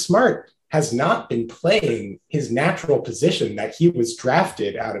 Marcus Smart has not been playing his natural position that he was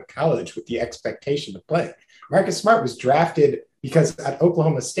drafted out of college with the expectation to play. Marcus Smart was drafted because at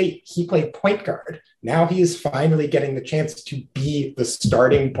Oklahoma State, he played point guard. Now he is finally getting the chance to be the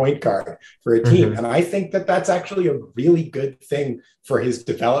starting point guard for a team. Mm-hmm. And I think that that's actually a really good thing for his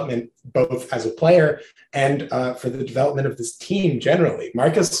development, both as a player and for the development of this team generally.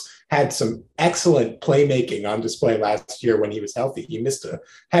 Marcus had some excellent playmaking on display last year when he was healthy. He missed a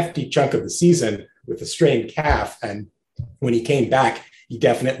hefty chunk of the season with a strained calf. And when he came back, he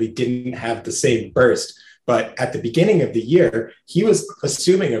definitely didn't have the same burst. But at the beginning of the year, he was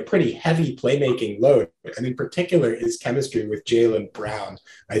assuming a pretty heavy playmaking load. And in particular, his chemistry with Jaylen Brown,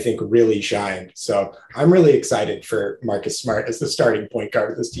 I think, really shined. So I'm really excited for Marcus Smart as the starting point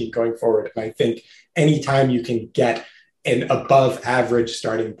guard of this team going forward. And I think anytime you can get an above average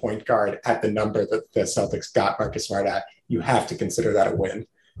starting point guard at the number that the Celtics got Marcus Smart at, you have to consider that a win.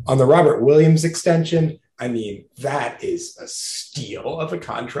 On the Robert Williams extension, I mean, that is a steal of a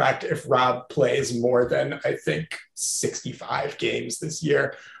contract if Rob plays more than, I think, 65 games this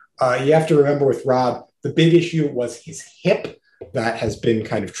year. You have to remember with Rob, the big issue was his hip. That has been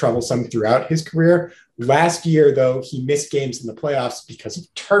kind of troublesome throughout his career. Last year, though, he missed games in the playoffs because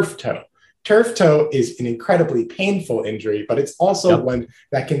of turf toe. Turf toe is an incredibly painful injury, but it's also one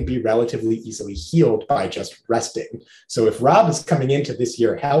that can be relatively easily healed by just resting. So if Rob is coming into this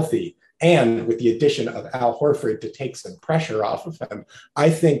year healthy, and with the addition of Al Horford to take some pressure off of him, I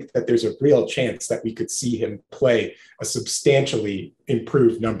think that there's a real chance that we could see him play a substantially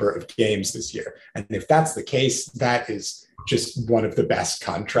improved number of games this year. And if that's the case, that is just one of the best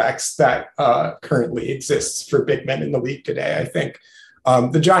contracts that currently exists for big men in the league today, I think.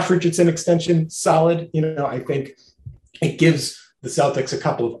 The Josh Richardson extension, solid. I think it gives the Celtics a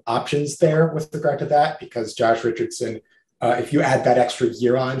couple of options there with regard to that, because Josh Richardson, if you add that extra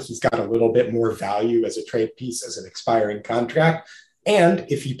year on, he's got a little bit more value as a trade piece, as an expiring contract. And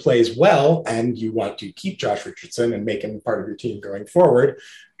if he plays well and you want to keep Josh Richardson and make him part of your team going forward,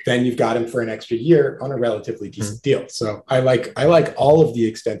 then you've got him for an extra year on a relatively decent deal. So I like all of the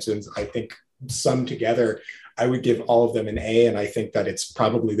extensions. I think summed together, I would give all of them an A. And I think that it's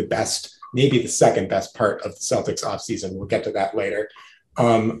probably the best, maybe the second best part of the Celtics offseason. We'll get to that later.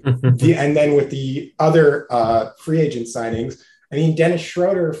 And then with the other free agent signings, I mean, Dennis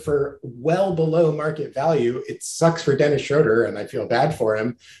Schroeder for well below market value. It sucks for Dennis Schroeder, and I feel bad for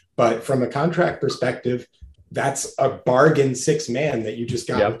him. But from a contract perspective, that's a bargain 6-man that you just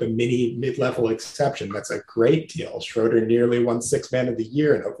got with the mid-level exception. That's a great deal. Schroeder nearly won 6-man of the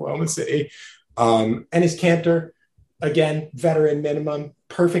year in Oklahoma City. And his Cantor, again, veteran minimum,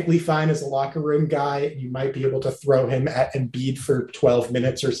 perfectly fine as a locker room guy. You might be able to throw him at Embiid for 12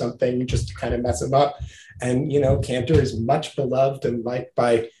 minutes or something just to kind of mess him up. And, Cantor is much beloved and liked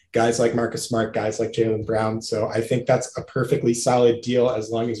by guys like Marcus Smart, guys like Jaylen Brown. So I think that's a perfectly solid deal as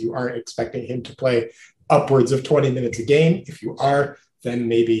long as you aren't expecting him to play upwards of 20 minutes a game. If you are, then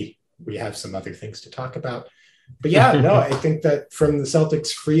maybe we have some other things to talk about. But yeah, no, I think that from the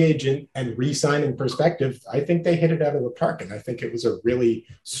Celtics free agent and re-signing perspective, I think they hit it out of the park. And I think it was a really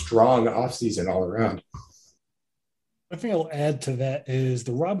strong offseason all around. I think I'll add to that is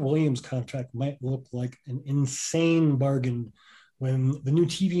the Rob Williams contract might look like an insane bargain when the new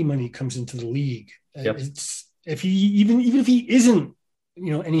TV money comes into the league. Yep. It's if he even if he isn't,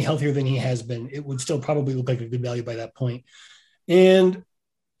 any healthier than he has been, it would still probably look like a good value by that point. And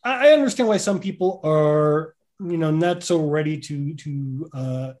I understand why some people are not so ready to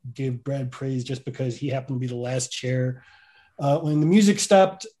give Brad praise just because he happened to be the last chair when the music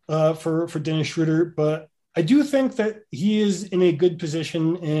stopped for Dennis Schroeder. But I do think that he is in a good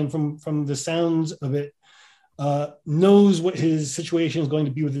position, and from the sounds of it, knows what his situation is going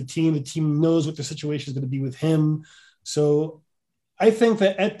to be with the team. The team knows what the situation is going to be with him. So I think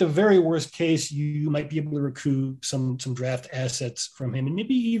that at the very worst case, you might be able to recoup some draft assets from him, and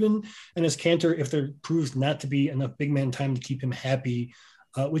maybe even Enes Kanter if there proves not to be enough big man time to keep him happy,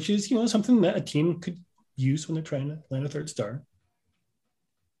 which is something that a team could use when they're trying to land a third star.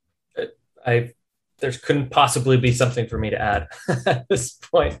 There couldn't possibly be something for me to add at this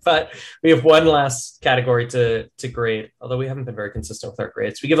point, but we have one last category to grade, although we haven't been very consistent with our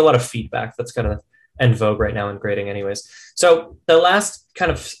grades. We give a lot of feedback. That's kind of en vogue right now in grading anyways. So the last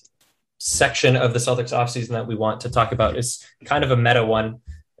kind of section of the Celtics offseason that we want to talk about is kind of a meta one.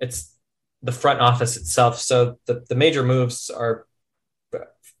 It's the front office itself. So the major moves are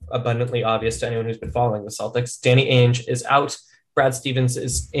abundantly obvious to anyone who's been following the Celtics. Danny Ainge is out. Brad Stevens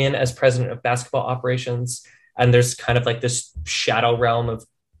is in as president of basketball operations. And there's kind of like this shadow realm of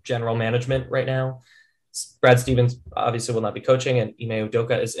general management right now. Brad Stevens obviously will not be coaching, and Ime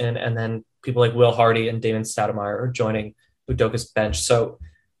Udoka is in. And then people like Will Hardy and Damon Stoudemire are joining Udoka's bench. So,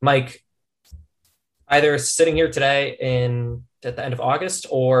 Mike, either sitting here today at the end of August,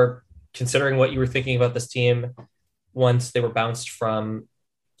 or considering what you were thinking about this team once they were bounced from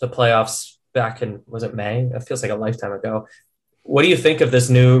the playoffs back in, was it May? That feels like a lifetime ago. What do you think of this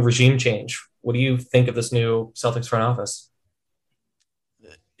new regime change? What do you think of this new Celtics front office?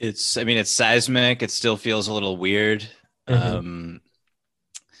 It's seismic. It still feels a little weird. Mm-hmm.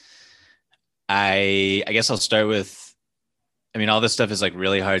 I guess I'll start with, all this stuff is like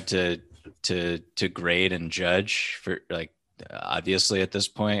really hard to grade and judge for, like, obviously at this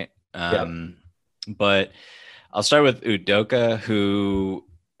point. But I'll start with Udoka, who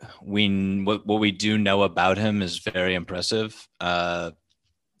what we do know about him is very impressive.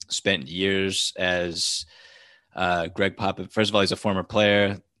 Spent years as Greg Popovich. First of all, he's a former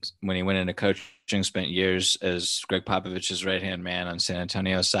player. When he went into coaching, spent years as Greg Popovich's right-hand man on San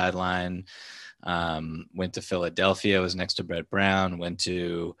Antonio's sideline. Went to Philadelphia, was next to Brett Brown. Went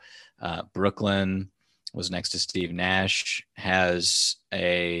to Brooklyn, was next to Steve Nash. Has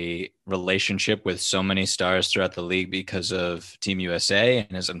a relationship with so many stars throughout the league because of Team USA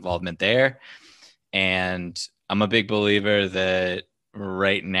and his involvement there. And I'm a big believer that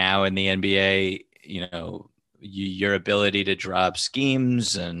right now in the NBA, your ability to draw up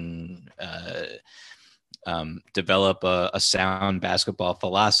schemes and develop a sound basketball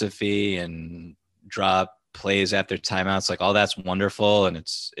philosophy and draw up plays after timeouts, like all that's wonderful and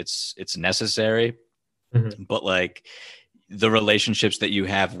it's necessary. Mm-hmm. But like the relationships that you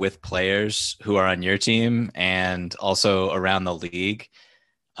have with players who are on your team and also around the league,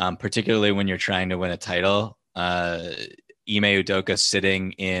 particularly when you're trying to win a title, Ime Udoka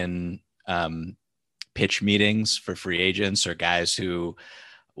sitting in pitch meetings for free agents or guys who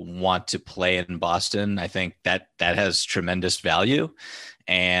want to play in Boston, I think that has tremendous value.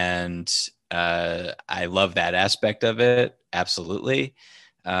 And I love that aspect of it. Absolutely.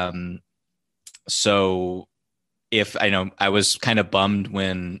 So if I was kind of bummed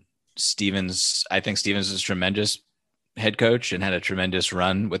when I think Stevens is a tremendous head coach and had a tremendous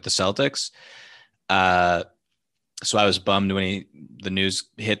run with the Celtics. So I was bummed when the news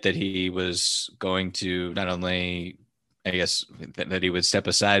hit that he was going to not only, I guess, that he would step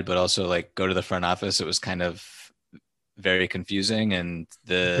aside, but also like go to the front office. It was kind of very confusing. And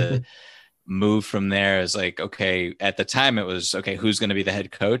the move from there is like, okay, at the time it was, okay, who's going to be the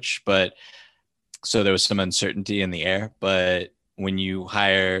head coach? But so there was some uncertainty in the air. But when you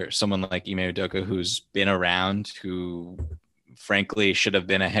hire someone like Ime Udoka, who's been around, who frankly should have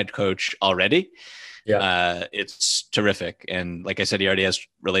been a head coach already, it's terrific. And like I said, he already has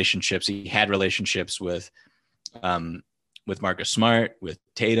relationships. He had relationships with Marcus Smart, with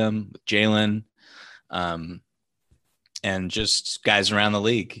Tatum, with Jaylen. and just guys around the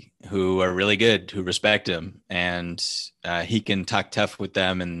league who are really good, who respect him, and he can talk tough with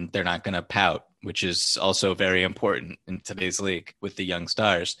them and they're not going to pout, which is also very important in today's league with the young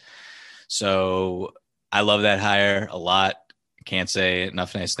stars. So I love that hire a lot. Can't say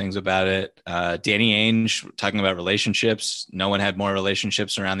enough nice things about it. Danny Ainge, talking about relationships. No one had more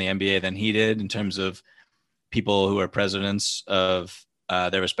relationships around the NBA than he did in terms of people who are presidents of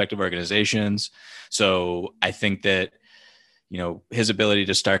their respective organizations. So I think that, his ability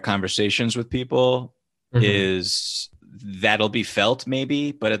to start conversations with people that'll be felt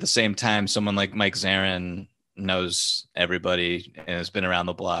maybe, but at the same time, someone like Mike Zarin knows everybody and has been around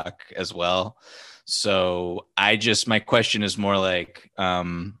the block as well. So my question is more like,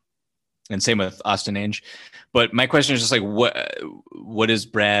 and same with Austin Ainge, but my question is just like, what is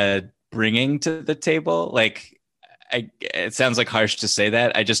Brad bringing to the table? Like, it sounds like harsh to say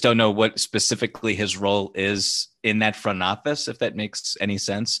that. I just don't know what specifically his role is in that front office, if that makes any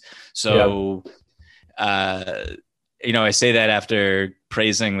sense. So, I say that after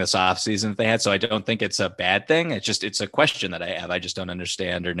praising this offseason that they had. So I don't think it's a bad thing. It's a question that I have. I just don't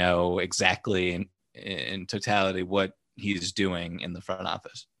understand or know exactly in totality what he's doing in the front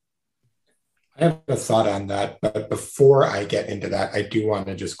office. I have a thought on that, but before I get into that, I do want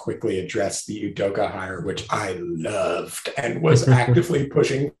to just quickly address the Udoka hire, which I loved and was actively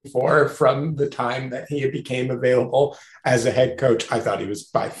pushing for from the time that he became available as a head coach. I thought he was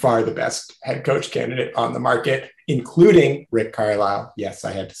by far the best head coach candidate on the market, including Rick Carlisle. Yes,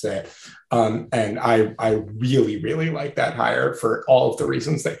 I had to say it. And I really, really like that hire for all of the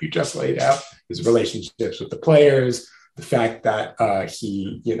reasons that you just laid out: his relationships with the players, the fact that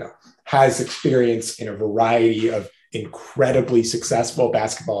he, has experience in a variety of incredibly successful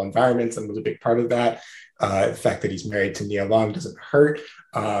basketball environments and was a big part of that. The fact that he's married to Nia Long doesn't hurt.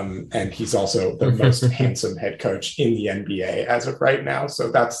 And he's also the most handsome head coach in the NBA as of right now. So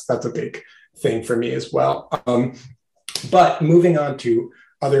that's a big thing for me as well. But moving on to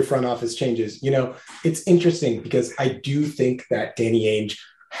other front office changes, it's interesting because I do think that Danny Ainge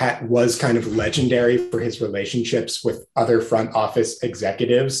was kind of legendary for his relationships with other front office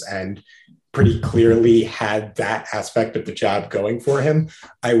executives and pretty clearly had that aspect of the job going for him.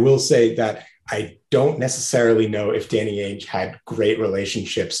 I will say that I don't necessarily know if Danny Ainge had great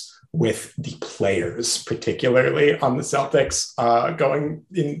relationships with the players, particularly on the Celtics going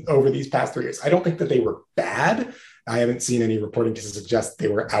in over these past 3 years. I don't think that they were bad. I haven't seen any reporting to suggest they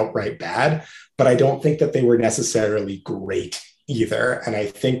were outright bad, but I don't think that they were necessarily great either. And I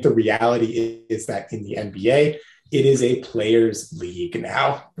think the reality is that in the NBA, it is a players' league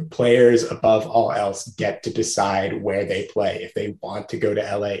now. Players, above all else, get to decide where they play. If they want to go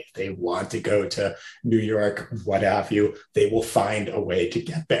to LA, if they want to go to New York, what have you, they will find a way to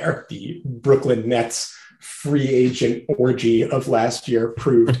get there. The Brooklyn Nets free agent orgy of last year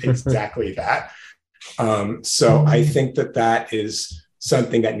proved exactly that. So I think that is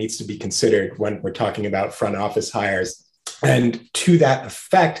something that needs to be considered when we're talking about front office hires. And to that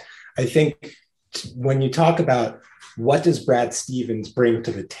effect, I think when you talk about what does Brad Stevens bring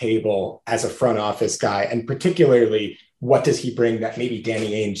to the table as a front office guy, and particularly what does he bring that maybe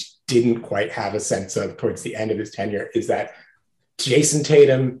Danny Ainge didn't quite have a sense of towards the end of his tenure, is that Jason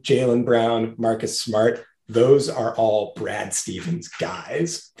Tatum, Jaylen Brown, Marcus Smart, those are all Brad Stevens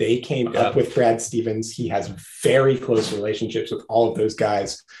guys. They came up with Brad Stevens. He has very close relationships with all of those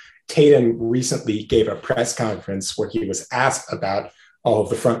guys. Tatum recently gave a press conference where he was asked about all of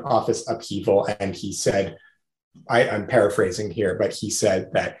the front office upheaval. And he said, I'm paraphrasing here, but he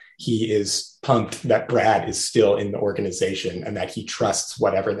said that he is pumped that Brad is still in the organization and that he trusts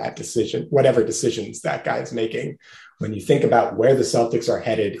whatever decisions that guy's making. When you think about where the Celtics are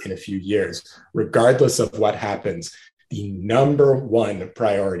headed in a few years, regardless of what happens, the number one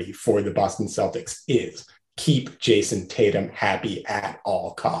priority for the Boston Celtics is keep Jason Tatum happy at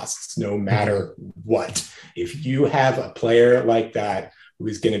all costs, no matter what. If you have a player like that who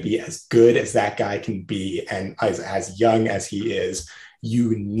is going to be as good as that guy can be and as young as he is,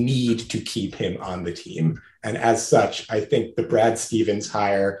 you need to keep him on the team. And as such, I think the Brad Stevens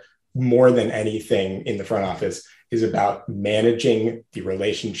hire, more than anything in the front office, is about managing the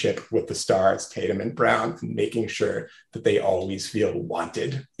relationship with the stars, Tatum and Brown, and making sure that they always feel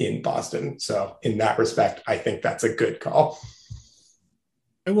wanted in Boston. So in that respect, I think that's a good call.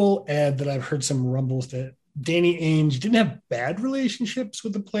 I will add that I've heard some rumbles that Danny Ainge didn't have bad relationships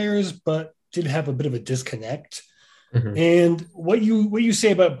with the players, but did have a bit of a disconnect. Mm-hmm. And what you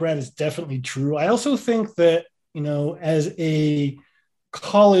say about Brad is definitely true. I also think that, as a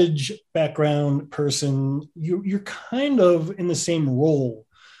college background person, you're kind of in the same role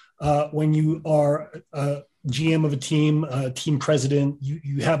when you are a GM of a team president.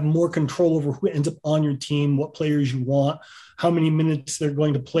 You have more control over who ends up on your team, what players you want, how many minutes they're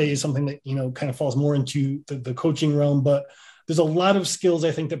going to play is something that, kind of falls more into the coaching realm. But there's a lot of skills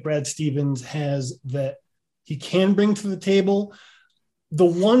I think that Brad Stevens has that he can bring to the table. The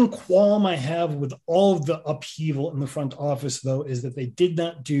one qualm I have with all of the upheaval in the front office, though, is that they did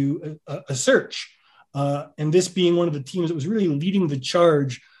not do a search. And this being one of the teams that was really leading the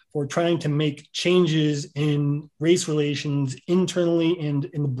charge for trying to make changes in race relations internally and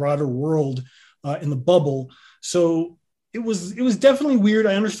in the broader world, in the bubble. So it was definitely weird.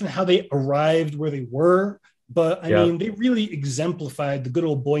 I understand how they arrived where they were, but I mean, they really exemplified the good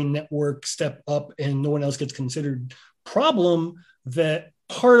old boy network step up and no one else gets considered problem that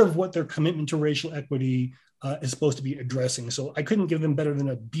part of what their commitment to racial equity is supposed to be addressing. So I couldn't give them better than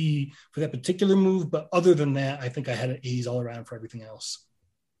a B for that particular move. But other than that, I think I had an A's all around for everything else.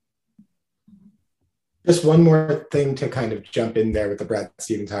 Just one more thing to kind of jump in there with the Brad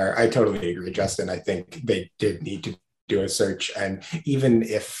Stevens hire. I totally agree, Justin. I think they did need to do a search. And even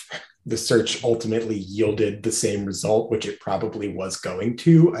if the search ultimately yielded the same result, which it probably was going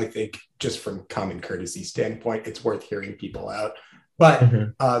to, I think just from common courtesy standpoint, it's worth hearing people out. But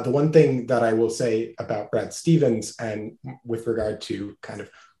the one thing that I will say about Brad Stevens and with regard to kind of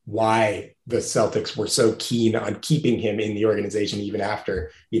why the Celtics were so keen on keeping him in the organization even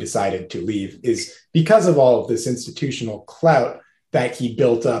after he decided to leave is because of all of this institutional clout that he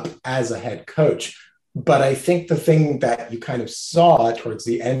built up as a head coach. But I think the thing that you kind of saw towards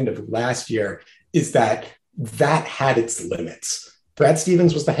the end of last year is that had its limits. Brad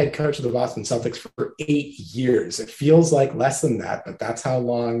Stevens was the head coach of the Boston Celtics for 8 years. It feels like less than that, but that's how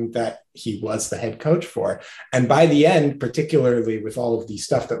long that he was the head coach for. And by the end, particularly with all of the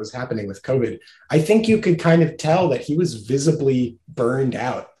stuff that was happening with COVID, I think you could kind of tell that he was visibly burned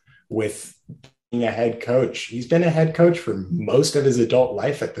out with being a head coach. He's been a head coach for most of his adult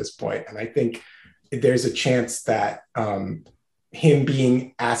life at this point. And I think there's a chance that him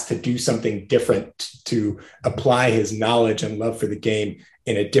being asked to do something different, to apply his knowledge and love for the game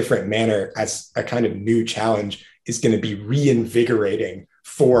in a different manner as a kind of new challenge is going to be reinvigorating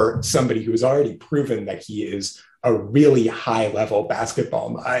for somebody who has already proven that he is a really high level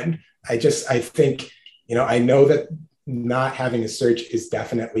basketball mind. I think, I know that not having a search is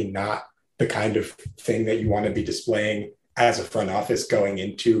definitely not the kind of thing that you want to be displaying as a front office going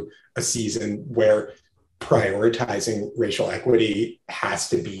into a season where prioritizing racial equity has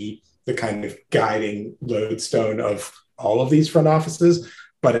to be the kind of guiding lodestone of all of these front offices.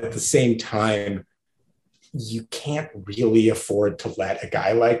 But at the same time, you can't really afford to let a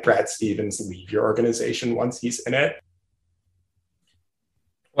guy like Brad Stevens leave your organization once he's in it.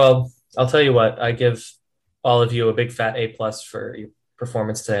 Well, I'll tell you what, I give all of you a big fat A+ for your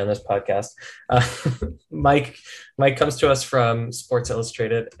performance today on this podcast. Mike comes to us from Sports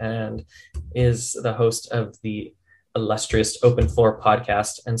Illustrated and is the host of the illustrious Open Floor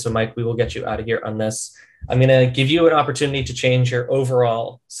podcast. And so, Mike, we will get you out of here on this. I'm going to give you an opportunity to change your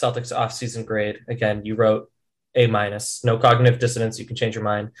overall Celtics offseason grade. Again, you wrote A-, no cognitive dissonance. You can change your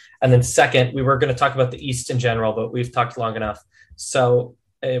mind. And then second, we were going to talk about the East in general, but we've talked long enough. So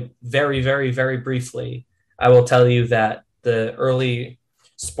very, very, very briefly, I will tell you that the early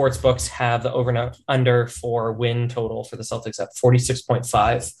sports books have the over and under for win total for the Celtics at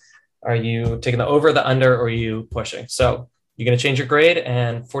 46.5. Are you taking the over, the under, or are you pushing? So you're going to change your grade,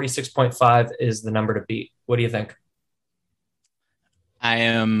 and 46.5 is the number to beat. What do you think? I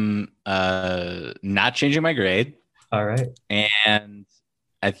am not changing my grade. All right. And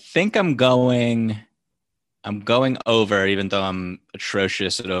I think I'm going over, even though I'm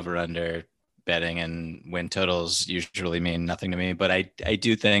atrocious at over under betting, and win totals usually mean nothing to me. But I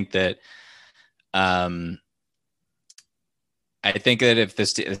do think that I think that if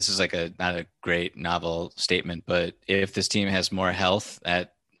this is like not a great novel statement, but if this team has more health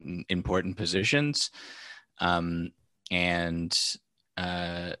at important positions, and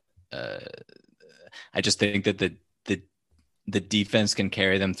I just think that the defense can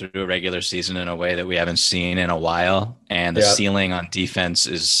carry them through a regular season in a way that we haven't seen in a while. And the ceiling on defense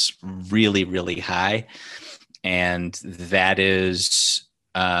is really, really high. And that is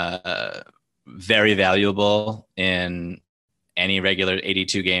very valuable in any regular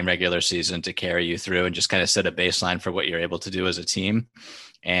 82 game regular season to carry you through and just kind of set a baseline for what you're able to do as a team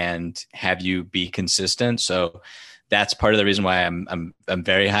and have you be consistent. So that's part of the reason why I'm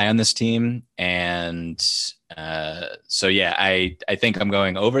very high on this team. And so yeah, I think I'm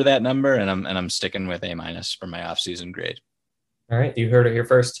going over that number, and I'm sticking with A- for my offseason grade. All right, you heard it here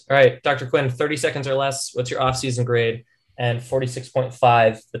first. All right, Dr. Quinn, 30 seconds or less. What's your offseason grade? And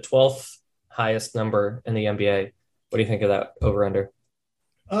 46.5, the 12th highest number in the NBA. What do you think of that over-under?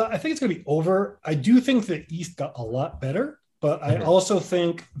 I think it's going to be over. I do think the East got a lot better, but I also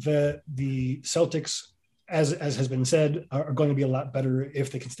think that the Celtics, as has been said, are going to be a lot better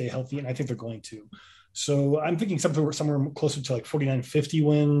if they can stay healthy, and I think they're going to. So I'm thinking somewhere closer to like 49-50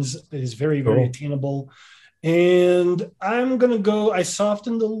 wins is very, very attainable. And I'm going to go, I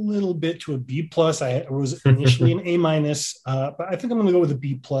softened a little bit to a B+. I was initially an A-, but I think I'm going to go with a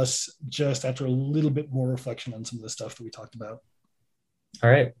B+ just after a little bit more reflection on some of the stuff that we talked about. All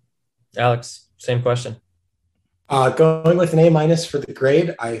right. Alex, same question. Going with an A- for the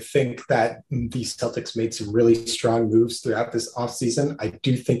grade, I think that the Celtics made some really strong moves throughout this offseason. I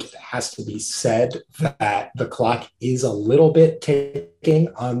do think it has to be said that the clock is a little bit ticking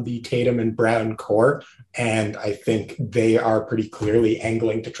on the Tatum and Brown core, and I think they are pretty clearly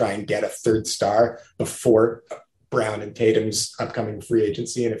angling to try and get a third star before Brown and Tatum's upcoming free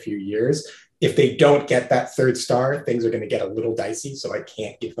agency in a few years. If they don't get that third star, things are going to get a little dicey, so I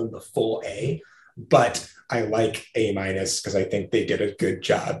can't give them the full A. But I like A- because I think they did a good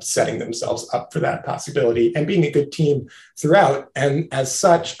job setting themselves up for that possibility and being a good team throughout. And as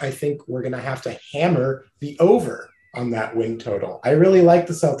such, I think we're going to have to hammer the over on that win total. I really like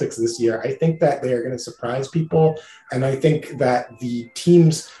the Celtics this year. I think that they are going to surprise people. And I think that the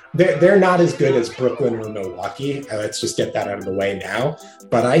teams, they're not as good as Brooklyn or Milwaukee. Let's just get that out of the way now.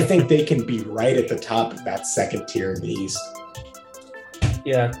 But I think they can be right at the top of that second tier in the East.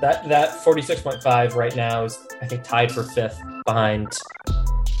 Yeah, that 46.5 right now is, I think, tied for fifth behind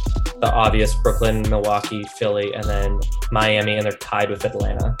the obvious Brooklyn, Milwaukee, Philly, and then Miami, and they're tied with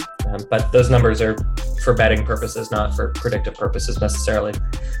Atlanta. But those numbers are for betting purposes, not for predictive purposes necessarily.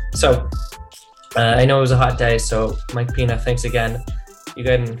 So I know it was a hot day, so Mike Pina, thanks again. You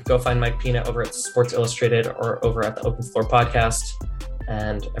can go find Mike Pina over at Sports Illustrated or over at the Open Floor podcast.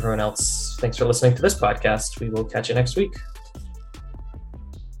 And everyone else, thanks for listening to this podcast. We will catch you next week.